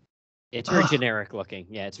 It's very generic looking.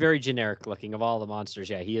 Yeah, it's very generic looking. Of all the monsters,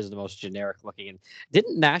 yeah, he is the most generic looking. And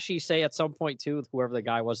didn't Naschy say at some point too, whoever the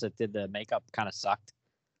guy was that did the makeup kind of sucked?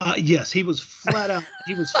 Yes, he was flat out.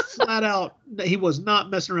 He was not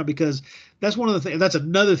messing around, because that's one of the things. That's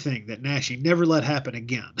another thing that Naschy never let happen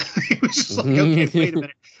again. He was just like, okay, wait a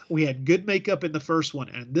minute. We had good makeup in the first one,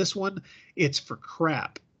 and this one, it's for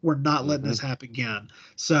crap. We're not letting this happen again.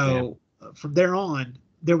 So from there on,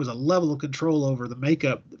 there was a level of control over the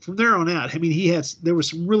makeup from there on out. I mean, there were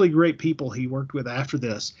some really great people he worked with after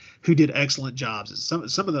this who did excellent jobs. Some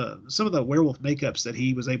of the werewolf makeups that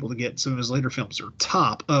he was able to get in some of his later films are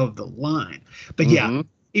top of the line. But yeah,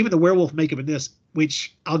 even the werewolf makeup in this,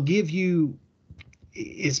 which I'll give you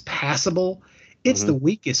is passable, it's the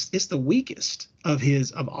weakest. It's the weakest of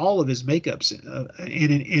all of his makeups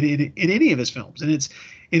in any of his films, and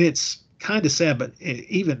it's kind of sad. But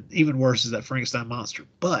even worse is that Frankenstein monster.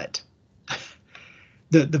 But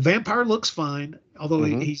the vampire looks fine, although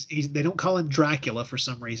he's they don't call him Dracula for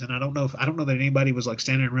some reason. I don't know that anybody was like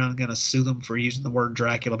standing around going to sue them for using the word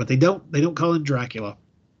Dracula, but they don't call him Dracula.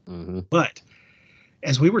 But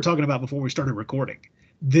as we were talking about before we started recording,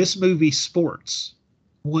 this movie sports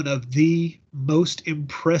one of the most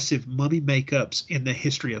impressive mummy makeups in the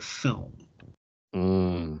history of film.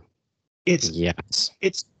 It's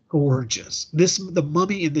gorgeous. The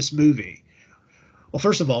mummy in this movie. Well,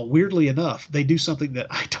 first of all, weirdly enough, they do something that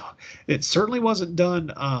it certainly wasn't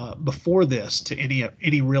done before this to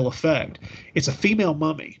any real effect. It's a female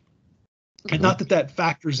mummy, and not that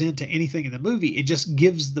factors into anything in the movie. It just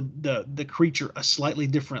gives the creature a slightly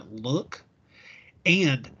different look,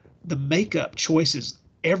 and the makeup choices,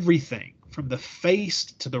 everything from the face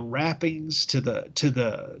to the wrappings to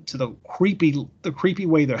the creepy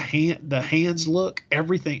way the hands look,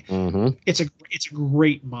 everything. It's a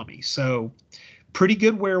great mummy. So pretty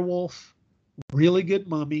good werewolf, really good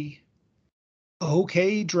mummy,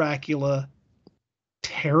 okay Dracula,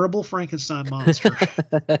 terrible Frankenstein monster.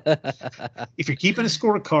 If you're keeping a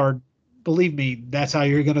scorecard, believe me, that's how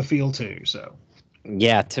you're going to feel too. So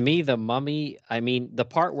yeah, to me, the mummy, I mean, the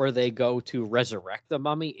part where they go to resurrect the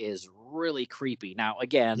mummy is really creepy. Now,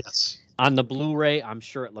 again, on the Blu-ray, I'm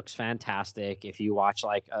sure it looks fantastic. If you watch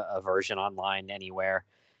like a version online anywhere,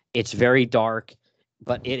 it's very dark.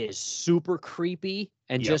 but it is super creepy.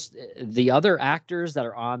 And Yep. just the other actors that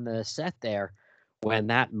are on the set there, when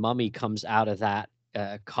that mummy comes out of that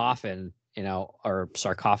coffin, or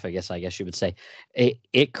sarcophagus, I guess you would say,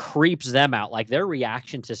 it creeps them out. Like their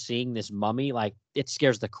reaction to seeing this mummy, like it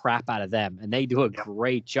scares the crap out of them. And they do a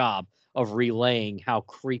great job of relaying how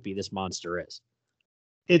creepy this monster is.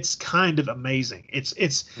 It's kind of amazing. It's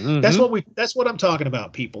Mhm. that's what I'm talking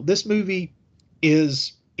about, people. This movie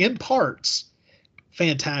is in parts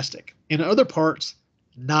fantastic, in other parts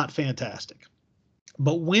not fantastic.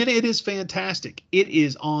 But when it is fantastic, it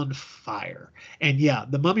is on fire. And yeah,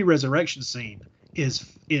 the Mummy Resurrection scene is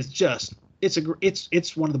just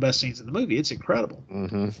it's one of the best scenes in the movie. It's incredible.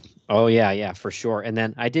 Mm-hmm. Oh yeah, for sure. And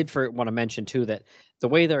then I did want to mention too that the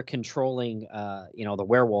way they're controlling, the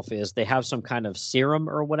werewolf is they have some kind of serum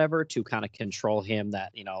or whatever to kind of control him.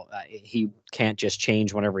 That he can't just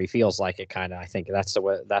change whenever he feels like it. Kind of, I think that's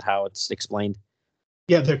how it's explained.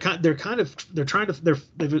 Yeah, they've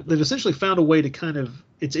essentially found a way to kind of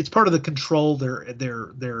it's part of the control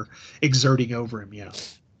they're exerting over him. Yeah.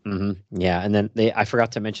 Mm-hmm. Yeah, and then I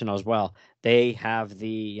forgot to mention as well. They have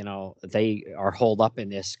they are holed up in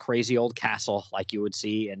this crazy old castle like you would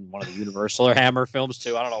see in one of the Universal or Hammer films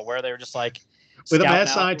too. I don't know where they were just like with a mad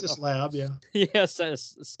scientist lab. Yeah. Yes,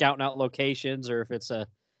 scouting out locations, or if it's an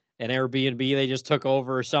Airbnb they just took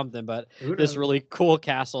over or something. But this really cool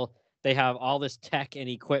castle. They have all this tech and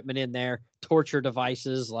equipment in there, torture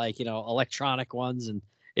devices like, electronic ones. And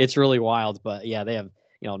it's really wild. But yeah, they have,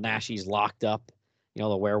 Nashi's locked up,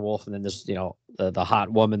 the werewolf. And then this, the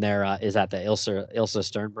hot woman there is at the Ilsa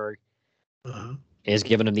Sternberg is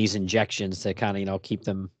giving them these injections to kind of, keep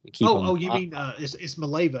them. You mean it's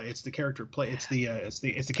Mileva. It's the character it's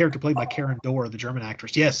the character played by Karen Dor, the German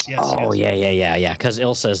actress. Yes. Oh, yes. Yeah. Because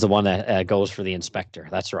Ilsa is the one that goes for the inspector.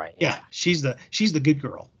 That's right. Yeah. She's the good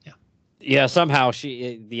girl. Yeah. Yeah, somehow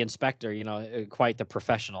the inspector, quite the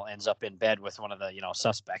professional, ends up in bed with one of the,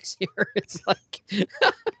 suspects here. It's like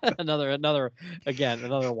another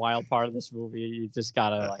wild part of this movie. You just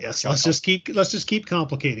gotta yes. Let's just keep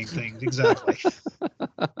complicating things. Exactly.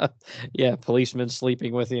 Yeah, policeman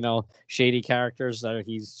sleeping with shady characters that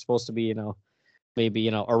he's supposed to be maybe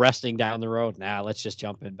arresting down the road. Nah, let's just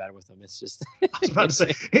jump in bed with them. It's just I was about to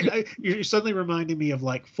say you're suddenly reminding me of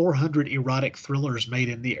like 400 erotic thrillers made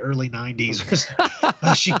in the early 90s.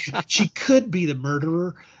 She could be the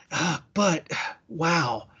murderer, but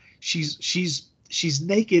wow, she's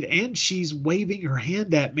naked and she's waving her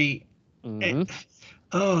hand at me. Mm-hmm.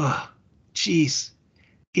 Oh, jeez.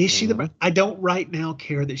 Is she the? I don't right now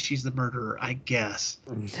care that she's the murderer. I guess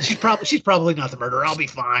she's probably not the murderer. I'll be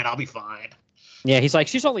fine. Yeah, he's like,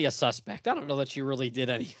 she's only a suspect. I don't know that she really did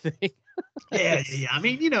anything. Yeah. I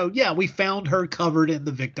mean, we found her covered in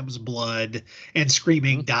the victim's blood and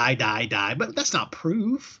screaming, die, die, die. But that's not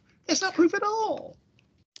proof. That's not proof at all.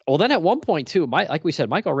 Well, then at one point, too, like we said,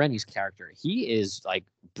 Michael Rennie's character, he is like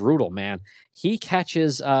brutal, man. He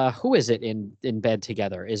catches, who is it in bed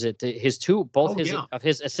together? Is it of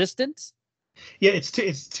his assistants? Yeah, it's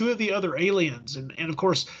two of the other aliens. And of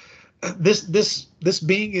course, this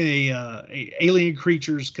being a alien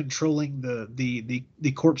creatures controlling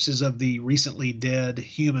the corpses of the recently dead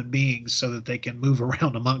human beings so that they can move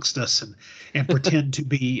around amongst us and pretend to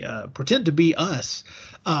be us.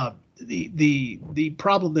 The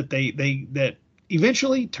problem that that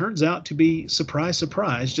eventually turns out to be, surprise,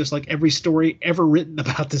 just like every story ever written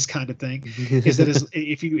about this kind of thing, is that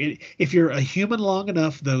if you're a human long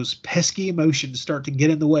enough, those pesky emotions start to get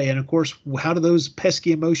in the way. And of course, how do those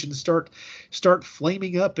pesky emotions start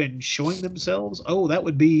flaming up and showing themselves? Oh, that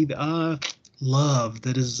would be love,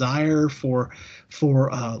 the desire for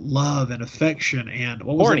love and affection, and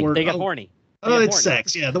what was horny. the word? They get horny. Oh, it's horny.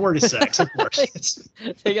 Sex. Yeah, the word is sex, of course.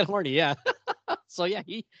 They get horny, yeah. So yeah,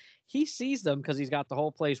 he sees them because he's got the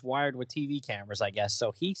whole place wired with TV cameras, I guess.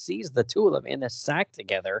 So he sees the two of them in the sack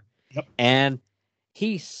together. Yep. And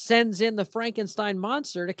he sends in the Frankenstein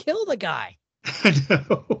monster to kill the guy. I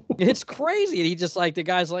know. It's crazy. And he just like, the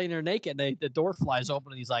guy's laying there naked and the door flies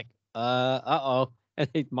open and he's like, uh-oh. And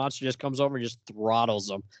the monster just comes over and just throttles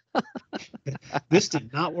him. This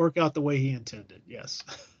did not work out the way he intended. Yes.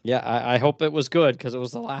 Yeah, I hope it was good because it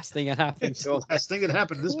was the last thing that happened to him. The last thing that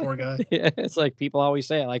happened to this poor guy. Yeah, it's like people always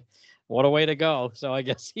say, like, what a way to go. So I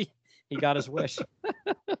guess he got his wish.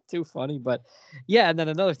 Too funny. But yeah, and then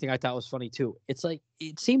another thing I thought was funny too. It's like,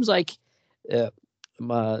 it seems like Dr.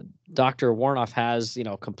 Warnoff has,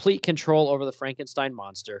 complete control over the Frankenstein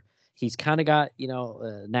monster. He's kind of got,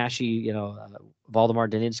 Nashi, Valdemar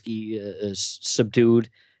Daninsky is subdued.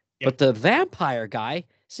 Yep. But the vampire guy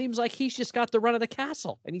seems like he's just got the run of the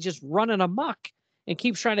castle and he's just running amok and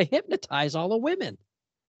keeps trying to hypnotize all the women.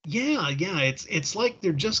 Yeah, yeah, it's like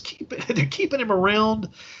they're just keeping him around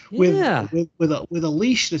Yeah. with a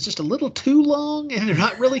leash that's just a little too long, and they're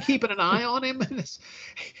not really keeping an eye on him. And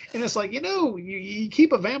it's like, you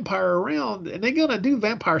keep a vampire around, and they're gonna do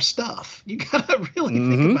vampire stuff. You gotta really think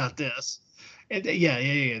Mm-hmm. about this. And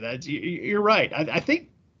yeah. That's you're right. I think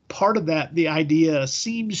part of that, the idea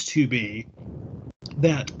seems to be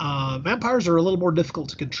that vampires are a little more difficult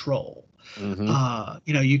to control. Mm-hmm.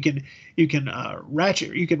 You can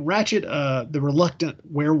ratchet the reluctant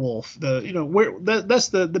werewolf. That's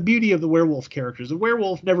the beauty of the werewolf characters. The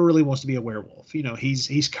werewolf never really wants to be a werewolf.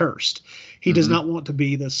 He's cursed. He does Mm-hmm. not want to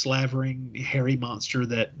be the slavering hairy monster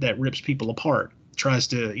that rips people apart, tries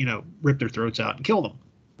to rip their throats out and kill them.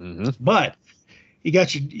 Mm-hmm. But you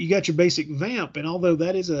got your basic vamp, and although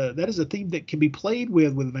that is a theme that can be played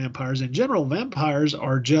with vampires in general, vampires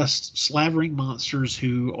are just slavering monsters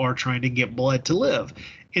who are trying to get blood to live.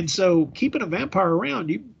 And so keeping a vampire around,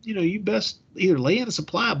 you best either lay in a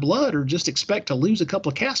supply of blood or just expect to lose a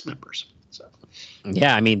couple of cast members. So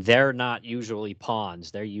Yeah, I mean, they're not usually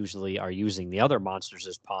pawns. They're usually are using the other monsters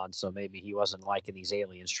as pawns. So maybe he wasn't liking these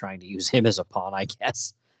aliens trying to use him as a pawn, I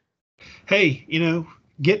guess. hey,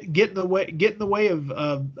 get in the way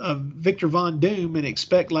of Victor Von Doom and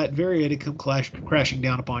expect Latveria to come crashing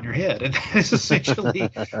down upon your head, and that's essentially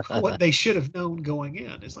what they should have known going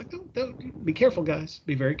in. It's like, don't be careful, guys.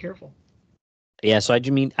 Be very careful. Yeah, so I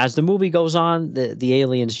mean, as the movie goes on, the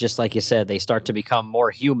aliens, just like you said, they start to become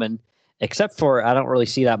more human. Except for I don't really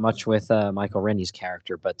see that much with Michael Rennie's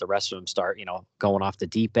character, but the rest of them start, going off the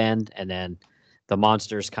deep end, and then the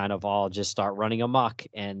monsters kind of all just start running amok.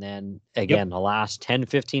 And then Yep. again, the last 10,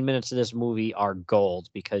 15 minutes of this movie are gold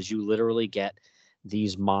because you literally get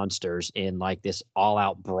these monsters in like this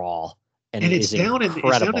all-out brawl, and And it it's is down in it's down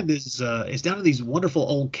in incredible. this it's down in these wonderful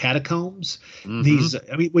old catacombs. Mm-hmm. These,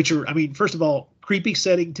 I mean, which are, I mean, first of all, creepy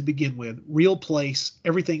setting to begin with, real place,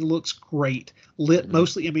 everything looks great, lit Mm-hmm.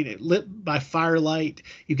 mostly, I mean, it lit by firelight.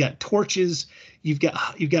 You've got torches, you've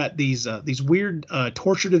got these weird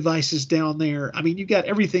torture devices down there. I mean, you've got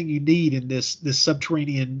everything you need in this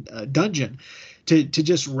subterranean dungeon to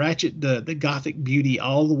just ratchet the gothic beauty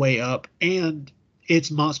all the way up, and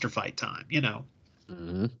it's monster fight time.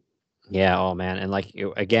 Mm-hmm. Yeah, oh man, and like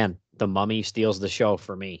again, the mummy steals the show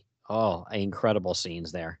for me. Oh, incredible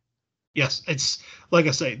scenes there. Yes, it's like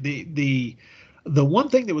I say, the one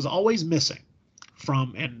thing that was always missing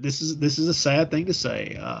from, and this is a sad thing to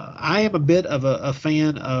say. I am a bit of a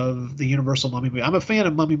fan of the Universal Mummy movie. I'm a fan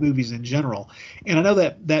of mummy movies in general, and I know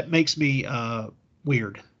that makes me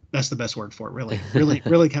weird. That's the best word for it. Really, really,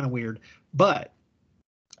 really kind of weird. But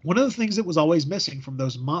one of the things that was always missing from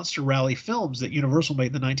those monster rally films that Universal made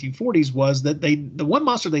in the 1940s was that the one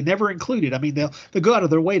monster they never included. I mean, they'll go out of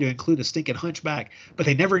their way to include a stinking hunchback, but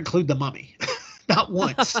they never include the mummy, not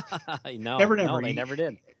once. No, Never, no, never. they He never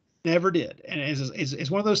did. never did, and it's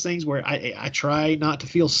one of those things where I try not to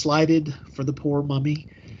feel slighted for the poor mummy.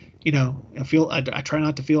 I try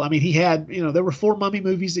not to feel. I mean, he had, there were four mummy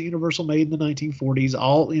movies that Universal made in the 1940s,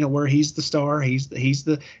 all, where he's the star, he's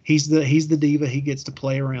the diva, he gets to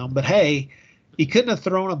play around. But hey, he couldn't have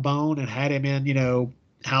thrown a bone and had him in,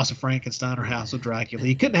 House of Frankenstein or House of Dracula.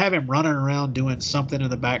 He couldn't have him running around doing something in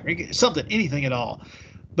the back, something, anything at all.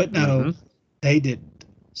 But no, Mm-hmm. they didn't.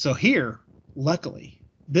 So here, luckily,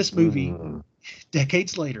 this movie, Mm.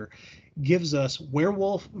 decades later, gives us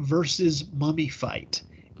werewolf versus mummy fight.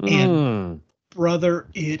 And Mm. brother,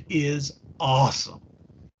 it is awesome.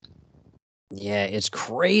 Yeah, it's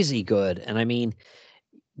crazy good. And I mean,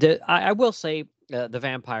 I will say the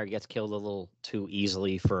vampire gets killed a little too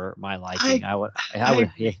easily for my liking. I I I would yeah,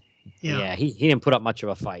 agree. Yeah. yeah, he didn't put up much of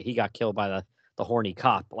a fight. He got killed by the horny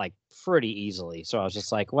cop like pretty easily. So I was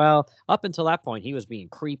just like, well, up until that point, he was being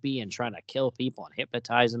creepy and trying to kill people and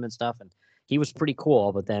hypnotize them and stuff, and he was pretty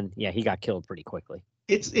cool. But then, yeah, he got killed pretty quickly.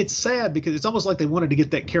 It's sad because it's almost like they wanted to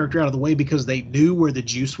get that character out of the way because they knew where the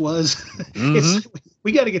juice was. Mm-hmm. It's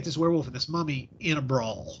we got to get this werewolf and this mummy in a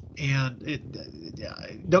brawl. And yeah,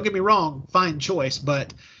 don't get me wrong, fine choice,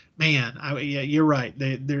 but man, yeah, you're right.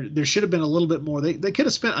 There should have been a little bit more. They could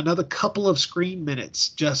have spent another couple of screen minutes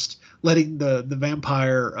just letting the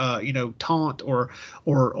vampire taunt or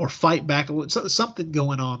fight back, something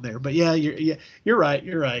going on there. But yeah, you're right.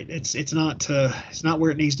 You're right. It's not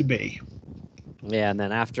where it needs to be. Yeah, and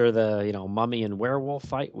then after the mummy and werewolf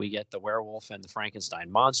fight, we get the werewolf and the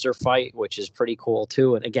Frankenstein monster fight, which is pretty cool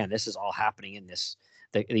too. And again, this is all happening in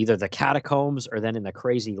either the catacombs or then in the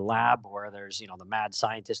crazy lab where there's the mad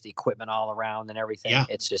scientist equipment all around and everything. Yeah.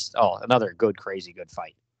 It's just another good crazy good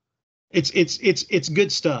fight. It's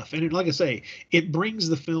good stuff, and like I say, it brings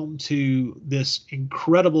the film to this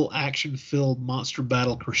incredible action-filled monster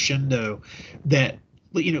battle crescendo that,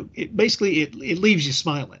 it basically it leaves you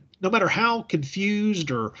smiling, no matter how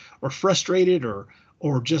confused or frustrated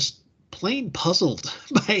or just plain puzzled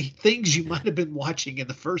by things you might have been watching in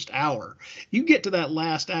the first hour. You get to that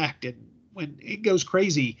last act, and when it goes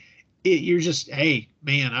crazy, you're just, hey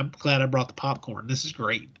man, I'm glad I brought the popcorn. This is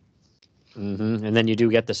great. And then you do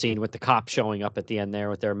get the scene with the cops showing up at the end there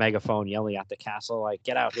with their megaphone yelling at the castle, like,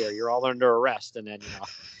 get out here, you're all under arrest. And then,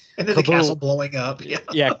 and then the castle blowing up. Yeah,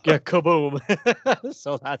 kaboom.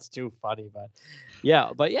 So that's too funny. But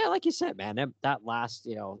yeah, like you said, man, that last,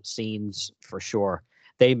 scenes for sure,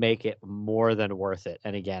 they make it more than worth it.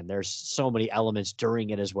 And again, there's so many elements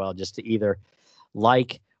during it as well, just to either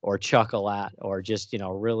like or chuckle at, or just,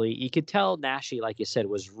 really, you could tell Naschy, like you said,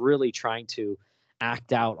 was really trying to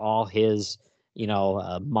act out all his,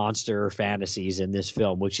 monster fantasies in this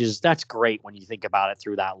film, that's great when you think about it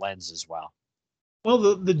through that lens as well.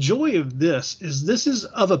 Well, the joy of this is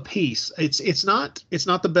of a piece. It's not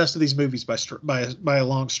the best of these movies by a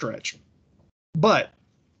long stretch, but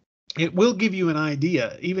it will give you an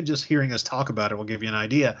idea. Even just hearing us talk about it will give you an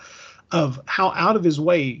idea of how out of his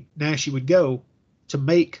way Naschy would go to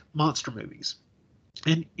make monster movies.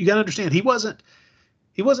 And you got to understand, he wasn't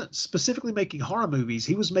specifically making horror movies.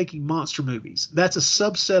 He was making monster movies. That's a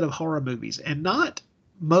subset of horror movies, and not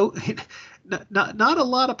a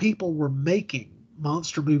lot of people were making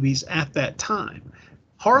monster movies at that time.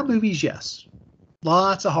 Horror movies, yes,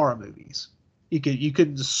 lots of horror movies. You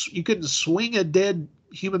couldn't swing a dead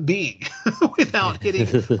human being without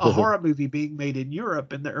hitting a horror movie being made in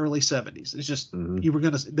Europe in the early 70s. It's just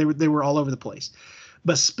they were all over the place.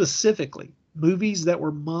 But specifically, movies that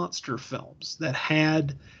were monster films that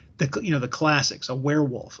had the classics, a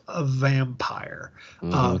werewolf, a vampire,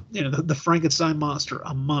 the Frankenstein monster,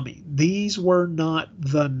 a mummy. These were not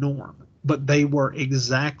the norm, but they were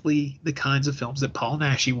exactly the kinds of films that Paul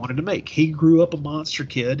Naschy wanted to make. He grew up a monster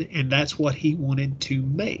kid, and that's what he wanted to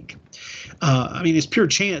make. It's pure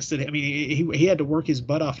chance that, he had to work his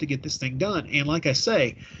butt off to get this thing done. And like I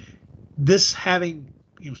say, this having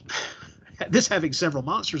several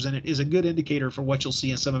monsters in it is a good indicator for what you'll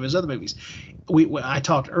see in some of his other movies. I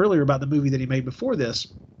talked earlier about the movie that he made before this,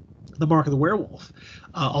 The Mark of the Werewolf,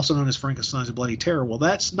 also known as Frankenstein's Bloody Terror. Well,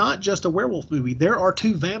 that's not just a werewolf movie. There are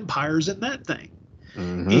 2 vampires in that thing.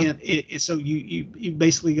 And so you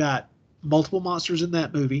basically got multiple monsters in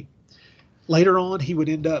that movie. Later on, he would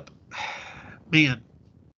end up,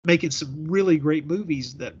 making some really great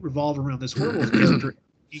movies that revolve around this werewolf character,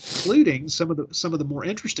 including some of the more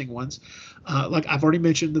interesting ones, like I've already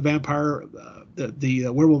mentioned, the vampire, the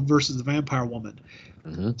werewolf versus the vampire woman.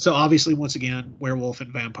 So obviously, once again, werewolf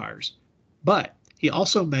and vampires. But he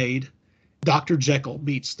also made Dr. Jekyll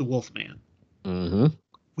meets the Wolfman,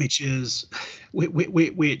 which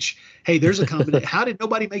hey, there's a combination. How did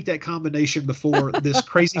nobody make that combination before this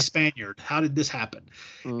crazy Spaniard? How did this happen?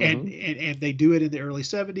 And they do it in the early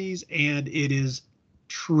 70s, and it is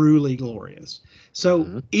truly glorious.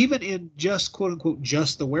 So even in just quote unquote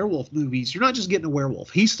just the werewolf movies, you're not just getting a werewolf.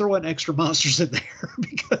 He's throwing extra monsters in there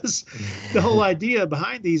because the whole idea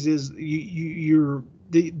behind these is you're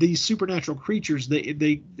these supernatural creatures.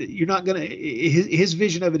 You're not gonna. His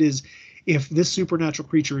vision of it is, if this supernatural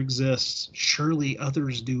creature exists, surely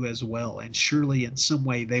others do as well, and surely in some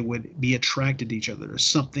way they would be attracted to each other. There's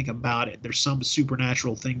something about it. There's some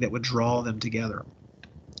supernatural thing that would draw them together,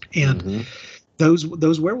 and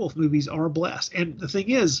those werewolf movies are blessed. And the thing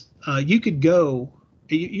is, you could go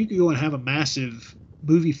and have a massive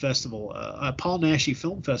movie festival, a Paul Naschy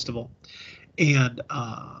Film Festival, and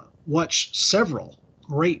watch several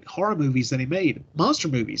great horror movies that he made, monster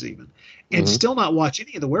movies even, and still not watch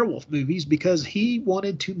any of the werewolf movies, because he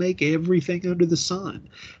wanted to make everything under the sun.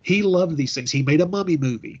 He loved these things. He made a mummy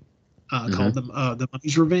movie called The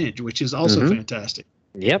Mummy's Revenge, which is also fantastic.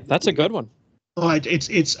 Yep, that's a good one. Oh,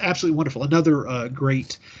 it's absolutely wonderful. Another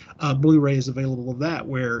great Blu-ray is available of that,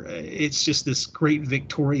 where it's just this great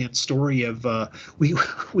Victorian story of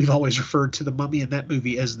we've always referred to the mummy in that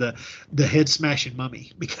movie as the head smashing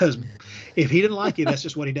mummy, because if he didn't like you, that's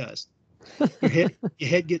just what he does. Your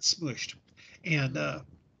head gets smushed, and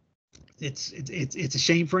it's a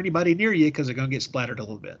shame for anybody near you, because they're going to get splattered a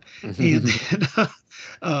little bit.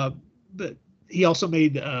 But he also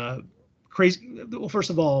made crazy. Well, first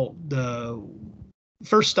of all, the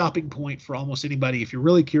first stopping point for almost anybody, if you're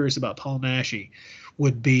really curious about Paul Naschy,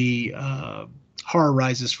 would be Horror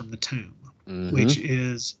Rises from the Tomb, which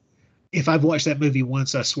is, if I've watched that movie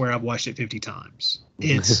once, I swear I've watched it 50 times.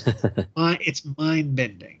 It's mind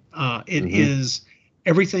bending. It is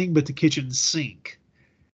everything but the kitchen sink,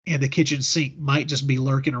 and the kitchen sink might just be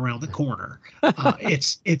lurking around the corner.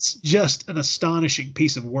 It's just an astonishing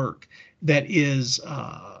piece of work that is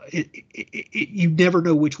you never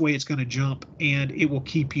know which way it's going to jump, and it will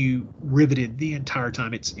keep you riveted the entire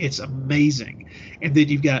time. It's amazing. And then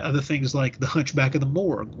you've got other things like The Hunchback of the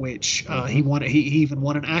Morgue, which he even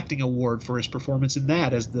won an acting award for his performance in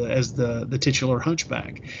that as the titular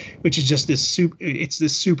hunchback, which is just this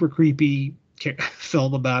super creepy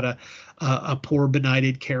film about a poor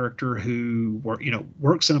benighted character who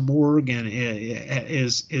works in a morgue and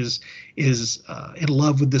is in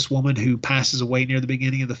love with this woman who passes away near the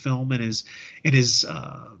beginning of the film, and is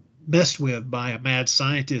messed with by a mad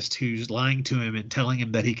scientist who's lying to him and telling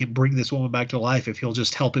him that he can bring this woman back to life if he'll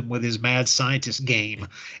just help him with his mad scientist game.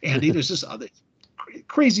 And there's just other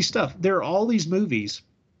crazy stuff. There are all these movies.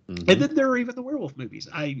 And then there are even the werewolf movies.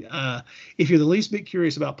 If you're the least bit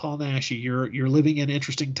curious about Paul Naschy, you're living in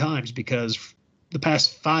interesting times, because the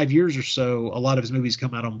past 5 years or so, a lot of his movies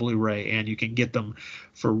come out on Blu-ray, and you can get them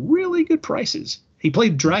for really good prices. He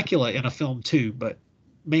played Dracula in a film too, but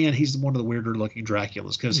man, he's one of the weirder looking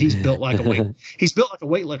Draculas, because he's built like a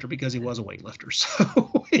weightlifter because he was a weightlifter.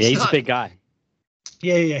 So he's a big guy.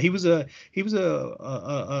 Yeah. He was a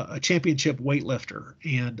championship weightlifter,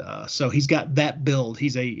 and so he's got that build.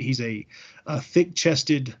 He's a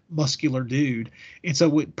thick-chested, muscular dude, and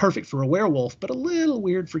so perfect for a werewolf, but a little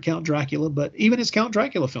weird for Count Dracula. But even his Count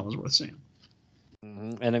Dracula film is worth seeing.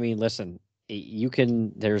 And I mean, listen, he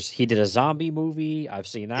did a zombie movie. I've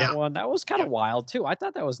seen that one. That was kind of wild too. I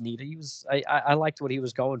thought that was neat. I liked what he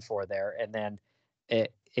was going for there, and then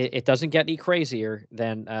it doesn't get any crazier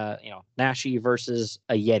than Naschy versus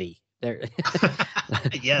a Yeti. There,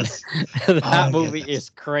 yes, that movie is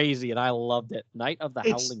crazy, and I loved it. Night of the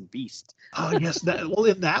Howling Beast. Oh yes,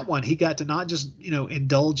 in that one he got to not just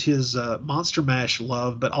indulge his Monster Mash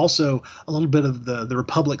love, but also a little bit of the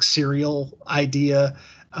Republic cereal idea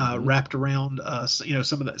wrapped around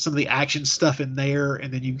some of the action stuff in there,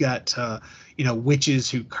 and then you've got witches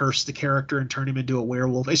who curse the character and turn him into a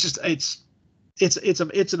werewolf.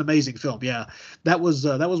 It's an amazing film. Yeah, that was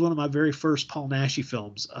one of my very first Paul Naschy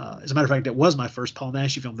films. As a matter of fact, it was my first Paul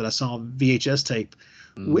Naschy film that I saw on VHS tape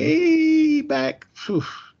way back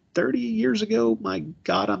 30 years ago. My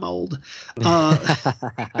God, I'm old.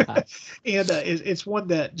 And it's one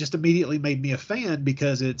that just immediately made me a fan,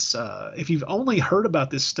 because it's if you've only heard about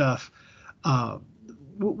this stuff,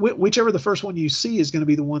 whichever the first one you see is going to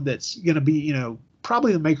be the one that's going to be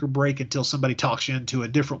probably the make or break until somebody talks you into a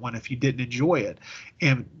different one if you didn't enjoy it.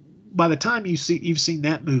 And by the time you've seen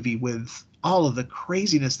that movie with all of the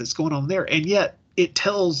craziness that's going on there, and yet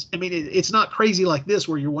it's not crazy like this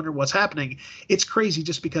where you're wondering what's happening. It's crazy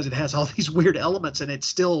just because it has all these weird elements and it's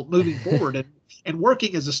still moving forward and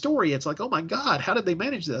working as a story. It's like, oh my God, how did they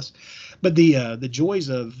manage this? But the joys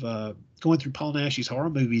of going through Paul Naschy's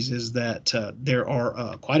horror movies is that there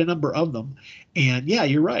are quite a number of them. And yeah,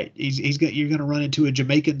 you're right. You're going to run into a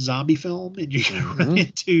Jamaican zombie film, and you're going to run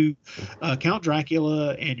into Count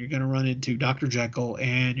Dracula, and you're going to run into Dr. Jekyll,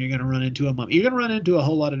 and you're going to run into a mummy. You're going to run into a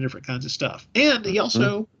whole lot of different kinds of stuff. And he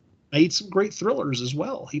also made some great thrillers as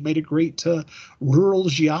well. He made a great rural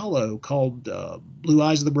giallo called Blue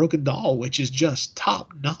Eyes of the Broken Doll, which is just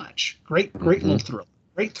top notch. Great little thriller.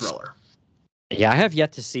 Great thriller. Yeah, I have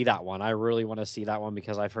yet to see that one. I really want to see that one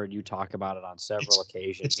because I've heard you talk about it on several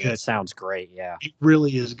occasions. It's good. It sounds great. Yeah. It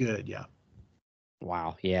really is good. Yeah.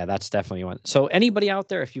 Wow. Yeah, that's definitely one. So anybody out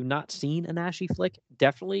there, if you've not seen a Naschy flick,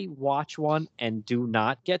 definitely watch one, and do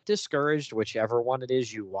not get discouraged, whichever one it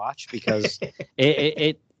is you watch, because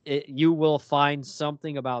you will find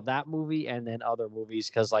something about that movie and then other movies,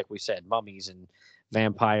 because like we said, mummies and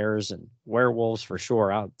vampires and werewolves for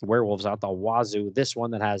sure. Werewolves out the wazoo. This one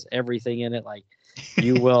that has everything in it, like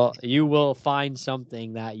you will find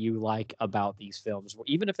something that you like about these films,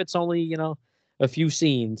 even if it's only a few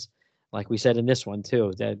scenes. Like we said in this one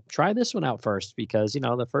too, that try this one out first, because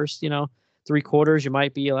the first 3/4 you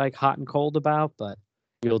might be like hot and cold about, but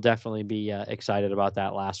you'll definitely be excited about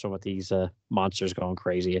that last one with these monsters going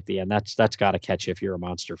crazy at the end. That's got to catch you if you're a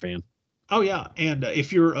monster fan. Oh yeah, and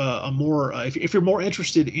if you're if you're more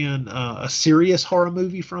interested in a serious horror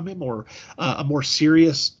movie from him, or a more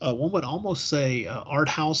serious, one would almost say art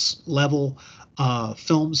house level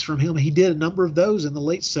films from him, he did a number of those in the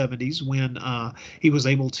late 70s when he was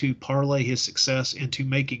able to parlay his success into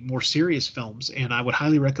making more serious films. And I would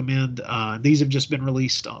highly recommend. These have just been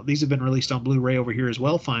released. These have been released on Blu-ray over here as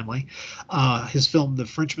well. Finally, his film The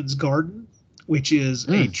Frenchman's Garden, which is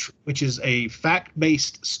a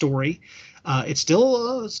fact-based story It's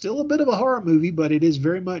still a bit of a horror movie, but it is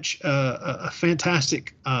very much a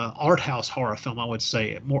fantastic art house horror film. I would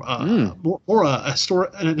say more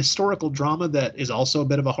an historical drama that is also a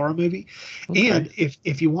bit of a horror movie. Okay. And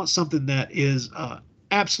if you want something that is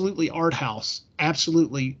absolutely art house,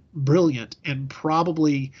 absolutely brilliant, and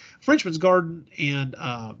probably Frenchman's Garden and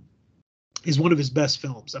is one of his best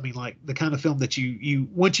films. I mean, like the kind of film that you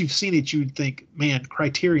once you've seen it, you'd think, man,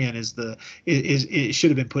 Criterion is it should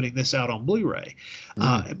have been putting this out on Blu-ray.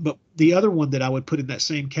 But the other one that I would put in that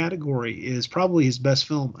same category is probably his best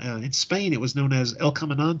film. In Spain, it was known as El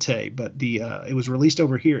Caminante, but it was released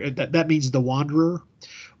over here. That means The Wanderer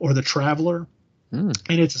or The Traveler, and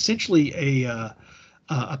it's essentially a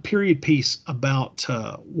period piece about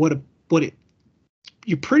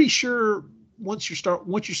you're pretty sure once you're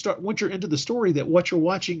into the story that what you're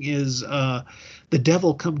watching is the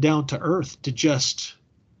devil come down to earth to just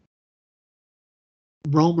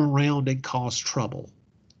roam around and cause trouble.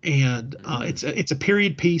 And it's a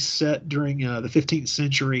period piece set during the 15th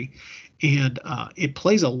century, and it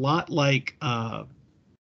plays a lot like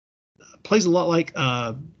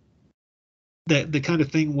the kind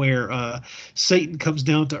of thing where Satan comes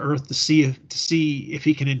down to earth to see if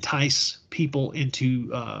he can entice people into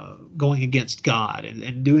going against God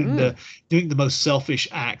and doing the most selfish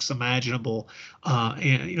acts imaginable,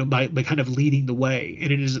 and by kind of leading the way. And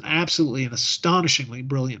it is an astonishingly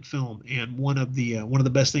brilliant film, and one of the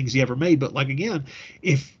best things he ever made. But like again,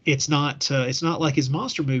 if it's not like his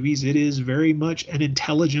monster movies, it is very much an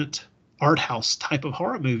intelligent art house type of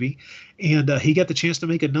horror movie, and he got the chance to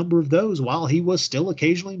make a number of those while he was still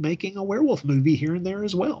occasionally making a werewolf movie here and there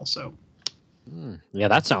as well. So yeah,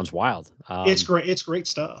 that sounds wild. It's great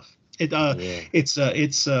stuff. It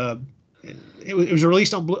was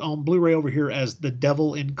released on Blu-ray over here as The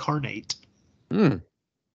Devil Incarnate. Good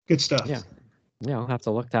stuff. Yeah, I'll have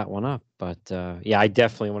to look that one up. But yeah, I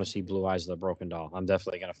definitely want to see Blue Eyes of the Broken Doll. I'm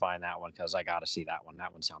definitely going to find that one because I got to see that one.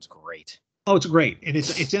 That one sounds great. Oh, it's great, and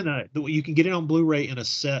it's you can get it on Blu-ray in a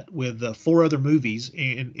set with 4 other movies,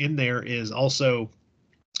 and in there is also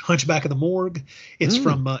Hunchback of the Morgue. It's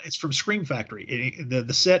from Scream Factory.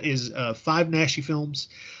 The set is 5 Naschy films.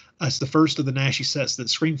 It's the first of the Naschy sets that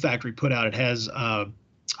Scream Factory put out. It has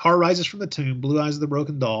Horror Rises from the Tomb, Blue Eyes of the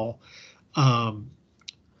Broken Doll.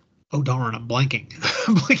 Oh darn, I'm blanking.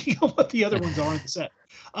 I'm blanking on what the other ones are in the set.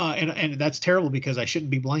 And that's terrible because I shouldn't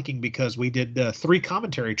be blanking because we did 3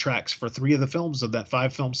 commentary tracks for 3 of the films of that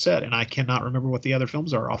 5-film set, and I cannot remember what the other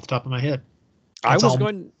films are off the top of my head. I was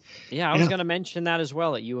going to mention that as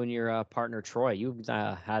well. That you and your partner Troy, you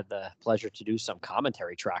had the pleasure to do some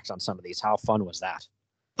commentary tracks on some of these. How fun was that?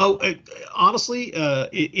 Oh, honestly,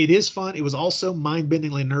 it is fun. It was also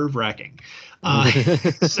mind-bendingly nerve-wracking.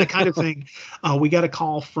 It's the kind of thing. We got a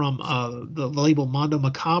call from the label Mondo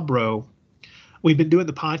Macabro. We've been doing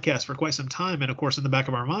the podcast for quite some time, and of course, in the back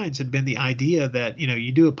of our minds had been the idea that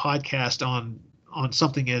you do a podcast on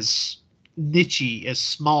something as niche-y, as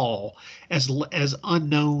small, as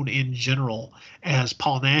unknown in general as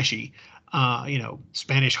Paul Naschy,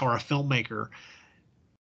 Spanish horror filmmaker.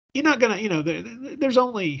 You're not gonna, there's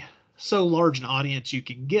only so large an audience you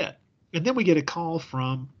can get, and then we get a call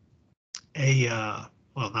from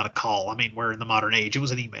well, not a call. I mean, we're in the modern age. It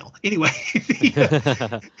was an email. Anyway,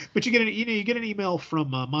 but you get an email from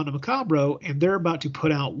Mondo Macabro, and they're about to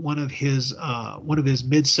put out one of his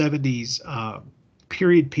mid-70s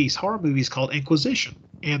period piece horror movies called Inquisition,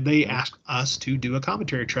 and they asked us to do a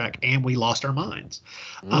commentary track, and we lost our minds.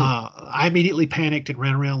 I immediately panicked and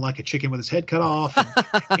ran around like a chicken with his head cut off,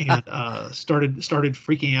 and started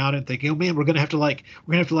freaking out and thinking, oh man, we're gonna have to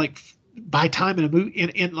buy time in a movie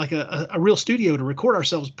in like a real studio to record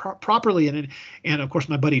ourselves properly, and of course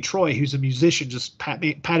my buddy Troy, who's a musician, just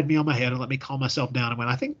patted me on my head and let me calm myself down and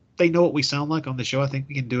went, I think they know what we sound like on the show. I think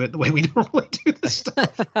we can do it the way we normally do this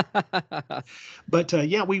stuff. But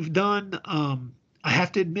yeah, we've done I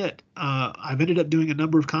have to admit, I've ended up doing a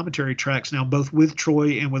number of commentary tracks now, both with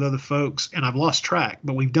Troy and with other folks, and I've lost track,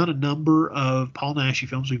 but we've done a number of Paul Naschy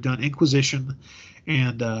films. We've done Inquisition,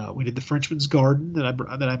 and we did The Frenchman's Garden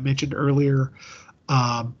that I mentioned earlier.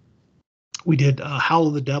 We did Howl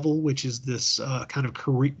of the Devil, which is this kind of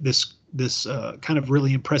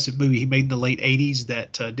really impressive movie he made in the late 80s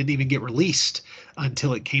that didn't even get released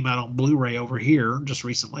until it came out on Blu-ray over here just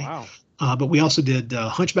recently. Wow. But we also did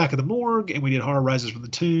Hunchback of the Morgue, and we did Horror Rises from the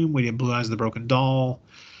Tomb. We did Blue Eyes of the Broken Doll.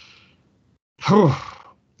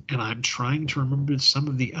 And I'm trying to remember some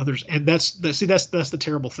of the others. And that's the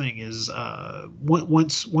terrible thing is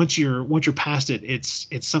once you're past it,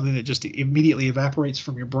 it's something that just immediately evaporates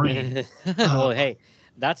from your brain. Well, hey,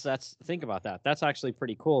 That's think about that. That's actually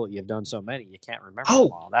pretty cool. You've done so many, you can't remember them Oh,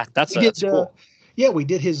 all. That's we did. cool. Yeah, we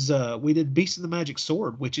did his. We did Beast of the Magic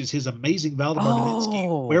Sword, which is his amazing Valdemar Davinsky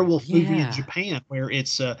Oh, werewolf movie in yeah. Japan, where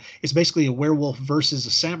it's basically a werewolf versus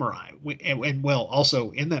a samurai, and well,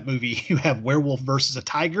 also in that movie you have werewolf versus a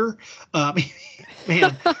tiger.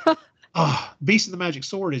 Man, Beast of the Magic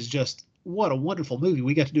Sword is just what a wonderful movie.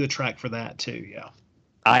 We got to do a track for that too. Yeah.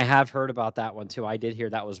 I have heard about that one too. I did hear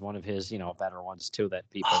that was one of his, better ones too that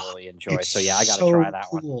people really enjoy. It's So yeah, I got to so try that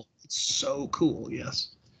one. cool. It's so cool. Yes.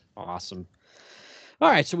 Awesome. All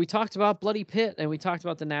right, so we talked about Bloody Pit and we talked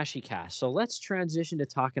about the Naschy Cast. So let's transition to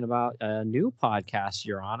talking about a new podcast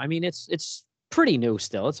you're on. I mean, it's pretty new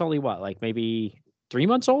still. It's only like maybe 3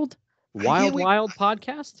 months old. Wild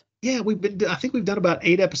podcast. Yeah, I think we've done about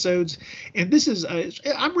 8 episodes, and this is.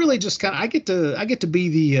 I'm really just kind of. I get to be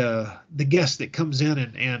the guest that comes in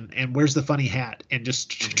and wears the funny hat and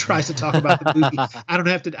just tries to talk about the movie. I don't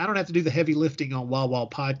have to do the heavy lifting on Wild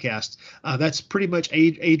Wild Podcast. That's pretty much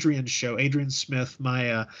Adrian's show. Adrian Smith,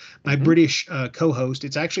 my British co-host.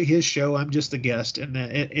 It's actually his show. I'm just the guest, and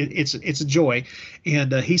it's a joy.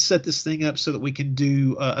 And he set this thing up so that we can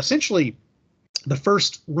do essentially. The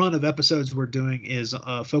first run of episodes we're doing is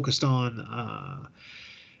focused on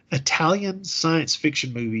Italian science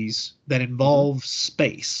fiction movies that involve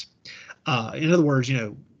space. In other words,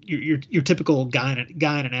 your typical guy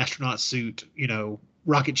in an astronaut suit,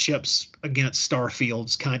 rocket ships against star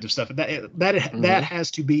fields kind of stuff. That has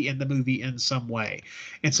to be in the movie in some way.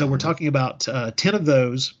 And so we're talking about 10 of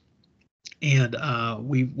those. And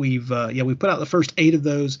we've put out the first 8 of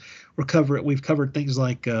those. We've covered things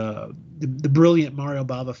like the brilliant Mario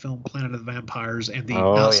Bava film Planet of the Vampires and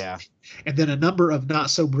and then a number of not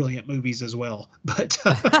so brilliant movies as well. But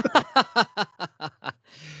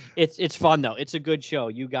it's fun though. It's a good show.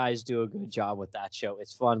 You guys do a good job with that show.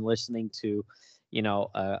 It's fun listening to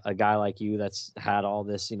a guy like you that's had all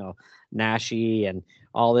this Naschy and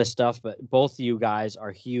all this stuff. But both of you guys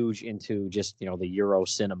are huge into just the Euro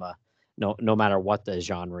cinema. No matter what the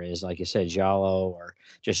genre is, like you said, giallo or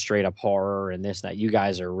just straight up horror and this, that, you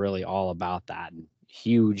guys are really all about that and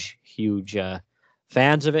huge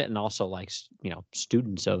fans of it. And also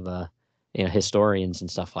students of, historians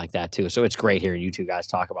and stuff like that too. So it's great hearing you two guys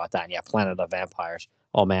talk about that. And yeah, Planet of the Vampires.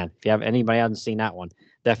 Oh man, if anybody hasn't seen that one,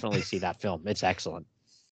 definitely see that film. It's excellent.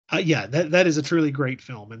 Yeah, that is a truly great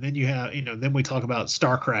film. And then you have, then we talk about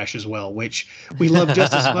Star Crash as well, which we love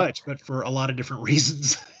just as much, but for a lot of different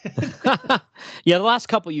reasons. Yeah, the last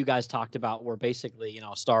couple you guys talked about were basically,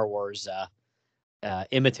 Star Wars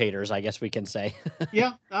imitators, I guess we can say.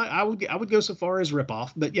 Yeah, I would go so far as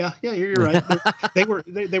ripoff, but yeah, you're right. They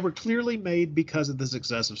were clearly made because of the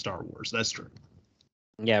success of Star Wars. That's true.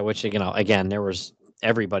 Yeah, which again,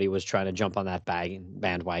 everybody was trying to jump on that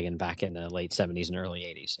bandwagon back in the late 70s and early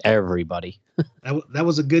 80s. Everybody. That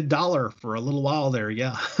was a good dollar for a little while there.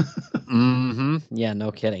 Yeah. Yeah,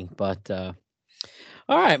 no kidding. But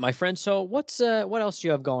all right, my friend. So what else do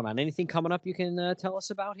you have going on? Anything coming up you can tell us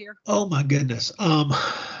about here? Oh my goodness.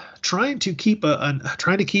 Trying to keep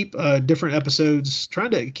different episodes,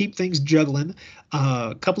 trying to keep things juggling.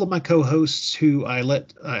 A couple of my co-hosts who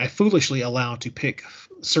I foolishly allow to pick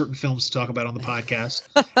certain films to talk about on the podcast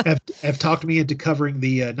have talked me into covering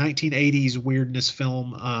the 1980s weirdness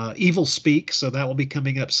film Evil Speak. So that will be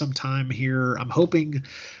coming up sometime here. I'm hoping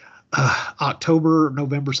October,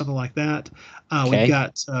 November, something like that. Okay.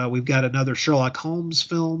 We've got another Sherlock Holmes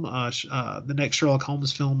film. The next Sherlock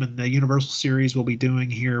Holmes film in the Universal series we'll be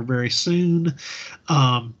doing here very soon.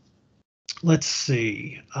 Let's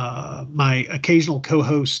see. My occasional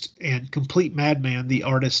co-host and complete madman, the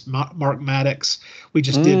artist Mark Maddox. We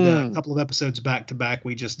just did a couple of episodes back to back.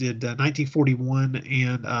 We just did 1941,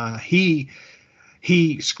 and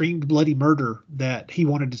he screamed bloody murder that he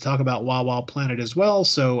wanted to talk about Wild Wild Planet as well.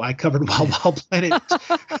 So I covered Wild Wild Planet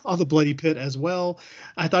on the Bloody Pit as well.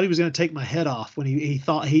 I thought he was going to take my head off when he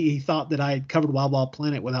thought that I had covered Wild Wild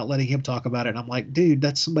Planet without letting him talk about it. And I'm like, dude,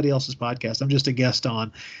 that's somebody else's podcast. I'm just a guest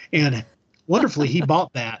on. And wonderfully, he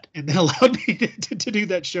bought that and then allowed me to do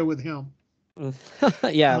that show with him.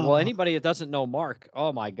 Yeah, well, anybody that doesn't know Mark,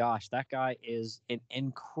 oh my gosh, that guy is an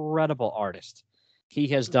incredible artist. He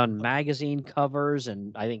has done magazine covers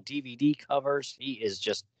and I think DVD covers. He is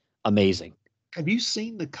just amazing. Have you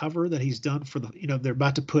seen the cover that he's done for they're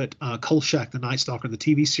about to put Kolchak the Night Stalker, the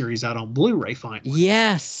TV series, out on Blu-ray finally?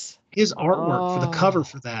 Yes. His artwork for the cover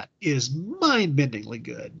for that is mind-bendingly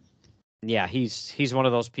good. Yeah, he's one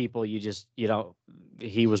of those people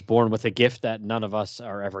he was born with a gift that none of us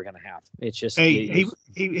are ever going to have. It's just he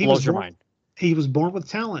blows your mind. He was born with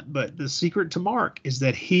talent, but the secret to Mark is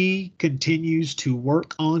that he continues to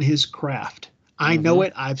work on his craft. I know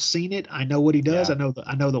it. I've seen it. I know what he does. Yeah.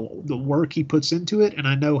 I know the work he puts into it, and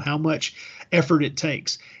I know how much effort it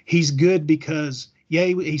takes. He's good because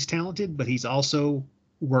he's talented, but he's also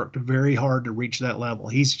worked very hard to reach that level.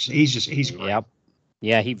 He's great. Yep.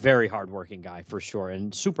 Yeah, he very hardworking guy for sure,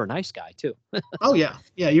 and super nice guy too. Oh yeah,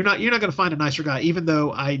 yeah. You're not going to find a nicer guy. Even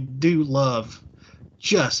though I do love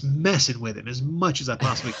just messing with him as much as I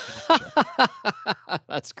possibly can.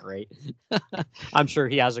 That's great. I'm sure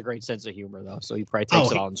he has a great sense of humor though, so he probably takes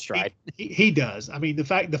it all in stride. He does. I mean, the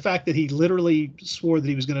fact that he literally swore that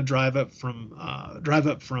he was going to drive up from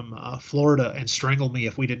Florida and strangle me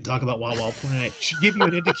if we didn't talk about Wild Wild Planet should give you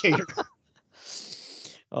an indicator.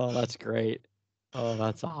 Oh, that's great. Oh,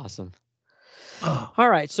 that's awesome. Oh. All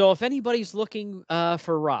right. So if anybody's looking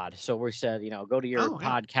for Rod, so we said, go to your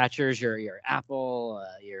podcatchers, your Apple,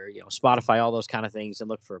 your Spotify, all those kind of things, and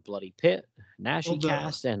look for Bloody Pit, Naschy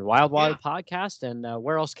Cast, and Wild Podcast. And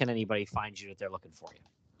where else can anybody find you if they're looking for you?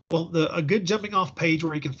 Well, a good jumping off page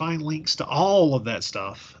where you can find links to all of that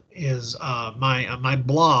stuff is my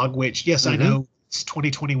blog, which I know it's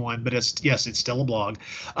 2021, but it's still a blog.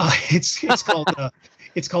 It's called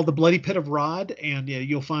it's called The Bloody Pit of Rod, and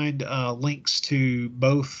you'll find links to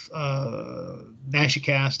both Naschy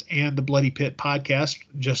Cast and the Bloody Pit podcast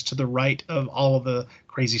just to the right of all of the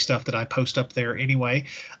crazy stuff that I post up there anyway.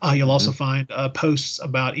 You'll also find posts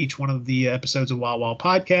about each one of the episodes of Wild Wild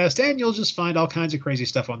Podcast, and you'll just find all kinds of crazy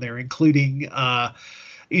stuff on there, including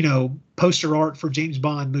poster art for James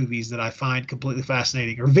Bond movies that I find completely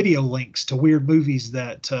fascinating, or video links to weird movies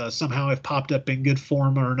that somehow have popped up in good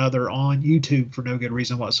form or another on YouTube for no good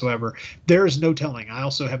reason whatsoever. There is no telling. I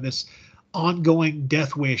also have this ongoing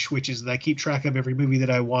death wish, which is that I keep track of every movie that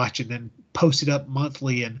I watch and then post it up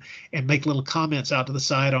monthly and make little comments out to the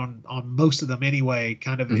side on most of them anyway,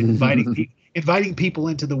 kind of inviting people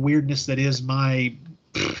into the weirdness that is my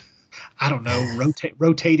I don't know,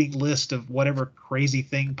 rotating list of whatever crazy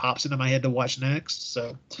thing pops into my head to watch next.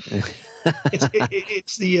 So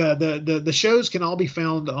it's the shows can all be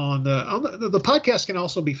found on the podcast can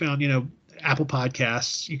also be found, Apple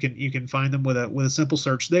Podcasts. You can find them with a simple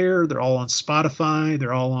search there. They're all on Spotify.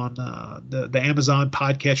 They're all on the Amazon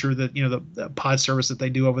podcatcher that the pod service that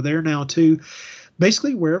they do over there now too.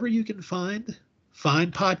 Basically, wherever you can find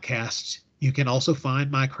podcasts, you can also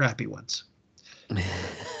find my crappy ones.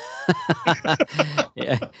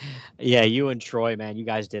 Yeah, you and Troy, man, you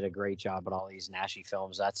guys did a great job at all these Naschy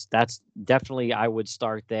films. That's definitely, I would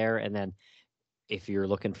start there, and then if you're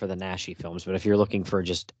looking for the Naschy films, but if you're looking for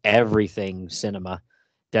just everything cinema,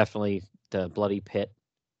 definitely the Bloody Pit,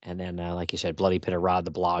 and then like you said, Bloody Pit of Rod,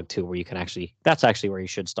 the blog too, where you can that's actually where you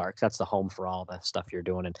should start, 'cause that's the home for all the stuff you're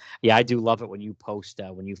doing. And yeah, I do love it when you post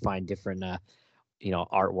when you find different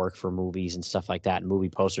artwork for movies and stuff like that, and movie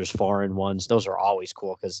posters, foreign ones. Those are always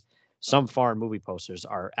cool because some foreign movie posters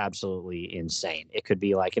are absolutely insane. It could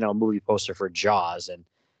be like, a movie poster for Jaws, and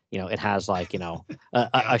it has like,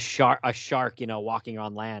 a shark, walking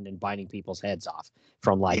on land and biting people's heads off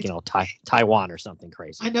from like, Taiwan or something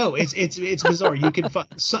crazy. I know it's bizarre. You can find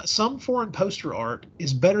some foreign poster art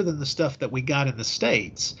is better than the stuff that we got in the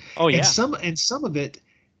States. Oh yeah. And some of it,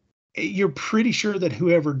 you're pretty sure that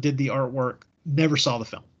whoever did the artwork never saw the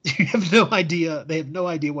film. You have no idea. They have no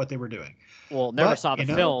idea what they were doing. Well, never saw the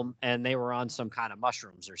film, and they were on some kind of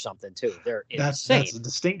mushrooms or something too. They're insane. That's a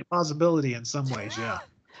distinct possibility in some ways. Yeah.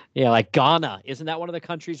 Yeah, like Ghana. Isn't that one of the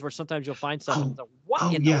countries where sometimes you'll find something?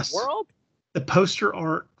 What in the world? The poster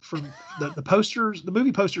art from the posters, the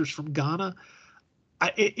movie posters from Ghana.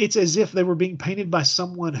 It's as if they were being painted by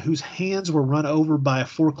someone whose hands were run over by a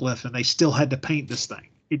forklift, and they still had to paint this thing.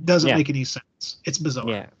 It doesn't make any sense. It's bizarre.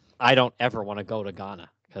 Yeah, I don't ever want to go to Ghana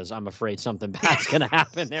because I'm afraid something bad's going to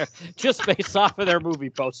happen there just based off of their movie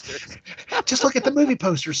posters. Just look at the movie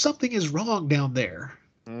posters. Something is wrong down there.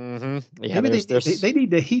 Mm-hmm. Yeah, maybe they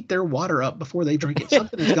need to heat their water up before they drink it.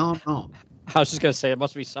 Something has gone wrong. I was just going to say, it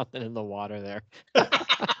must be something in the water there.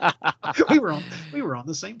 we were on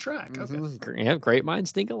the same track. Okay. Mm-hmm. Yeah, great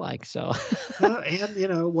minds think alike. So,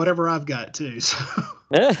 and whatever I've got too. So.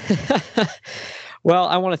 Well,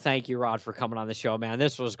 I want to thank you, Rod, for coming on the show, man.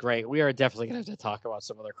 This was great. We are definitely going to have to talk about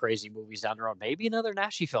some other crazy movies down the road. Maybe another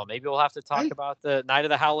Naschy film. Maybe we'll have to talk about the Night of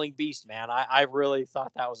the Howling Beast, man. I really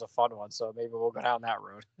thought that was a fun one, so maybe we'll go down that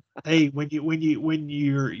road. Hey, when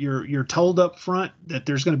you're told up front that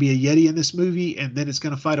there's going to be a Yeti in this movie and then it's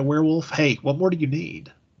going to fight a werewolf, hey, what more do you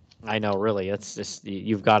need? I know, really. It's just,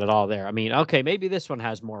 you've got it all there. I mean, okay, maybe this one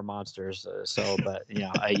has more monsters, but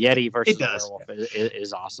a Yeti versus a werewolf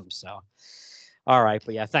is awesome. So. All right.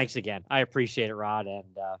 But yeah, thanks again. I appreciate it, Rod. And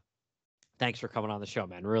thanks for coming on the show,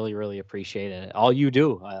 man. Really, really appreciate it. All you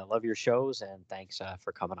do. I love your shows. And thanks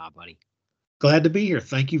for coming on, buddy. Glad to be here.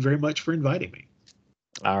 Thank you very much for inviting me.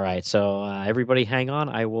 All right, so everybody hang on.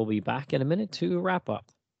 I will be back in a minute to wrap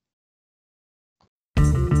up.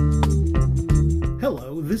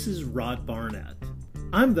 Hello, this is Rod Barnett.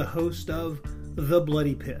 I'm the host of The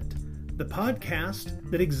Bloody Pit, the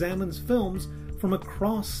podcast that examines films from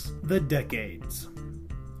across the decades.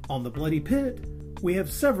 On The Bloody Pit, we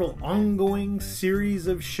have several ongoing series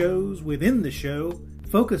of shows within the show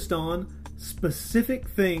focused on specific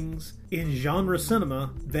things in genre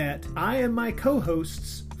cinema that I and my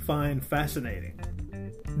co-hosts find fascinating.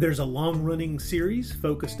 There's a long-running series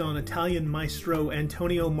focused on Italian maestro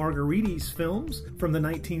Antonio Margheriti's films from the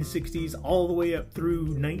 1960s all the way up through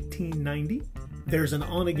 1990. There's an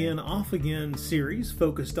on-again, off-again series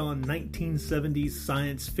focused on 1970s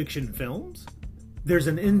science fiction films. There's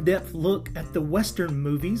an in-depth look at the Western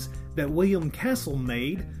movies that William Castle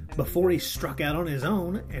made before he struck out on his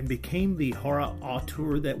own and became the horror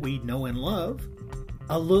auteur that we know and love.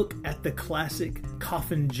 A look at the classic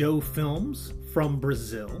Coffin Joe films from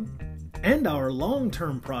Brazil. And our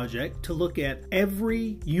long-term project to look at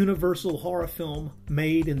every Universal horror film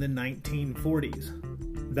made in the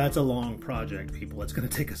 1940s. That's a long project, people. It's going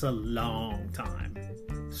to take us a long time.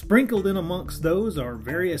 Sprinkled in amongst those are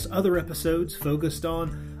various other episodes focused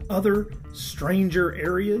on other stranger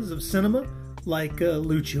areas of cinema, like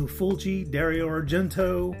Lucio Fulci, Dario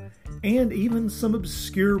Argento, and even some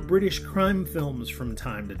obscure British crime films from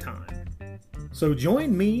time to time. So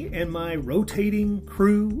join me and my rotating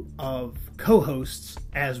crew of co-hosts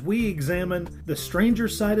as we examine the stranger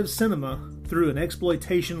side of cinema through an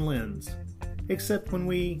exploitation lens. Except when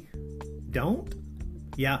we don't?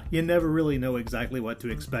 Yeah, you never really know exactly what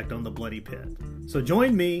to expect on The Bloody Pit. So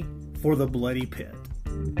join me for The Bloody Pit.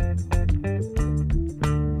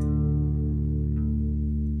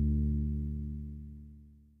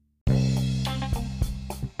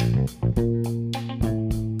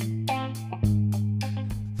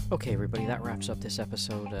 Okay, everybody, that wraps up this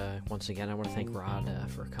episode. Once again, I want to thank Rod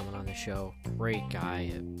for coming on the show. Great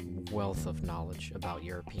guy, wealth of knowledge about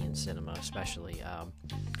European cinema, especially,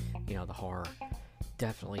 the horror.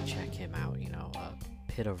 Definitely check him out.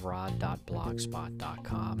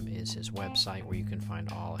 pitofrod.blogspot.com is his website where you can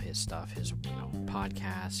find all his stuff, his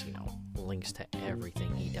podcasts, links to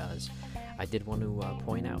everything he does. I did want to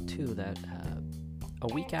point out too that a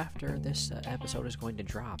week after this episode is going to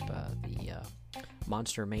drop, the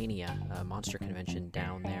Monster Mania Monster Convention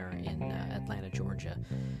down there in Atlanta, Georgia,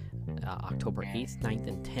 October 8th, 9th,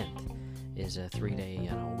 and 10th is a 3-day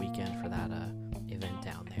weekend for that event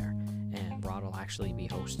down there. And Rod will actually be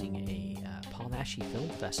hosting a Paul Naschy Film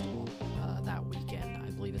Festival that weekend.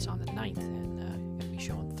 I believe it's on the 9th, and going to be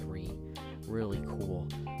showing 3 really cool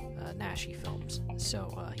Naschy films.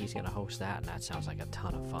 So he's going to host that, and that sounds like a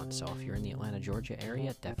ton of fun. So if you're in the Atlanta, Georgia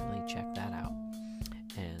area, definitely check that out.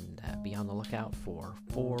 And be on the lookout for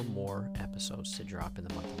 4 more episodes to drop in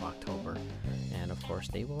the month of October. And of course,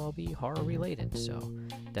 they will all be horror related, so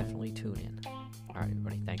definitely tune in. Alright,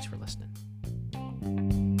 everybody, thanks for listening.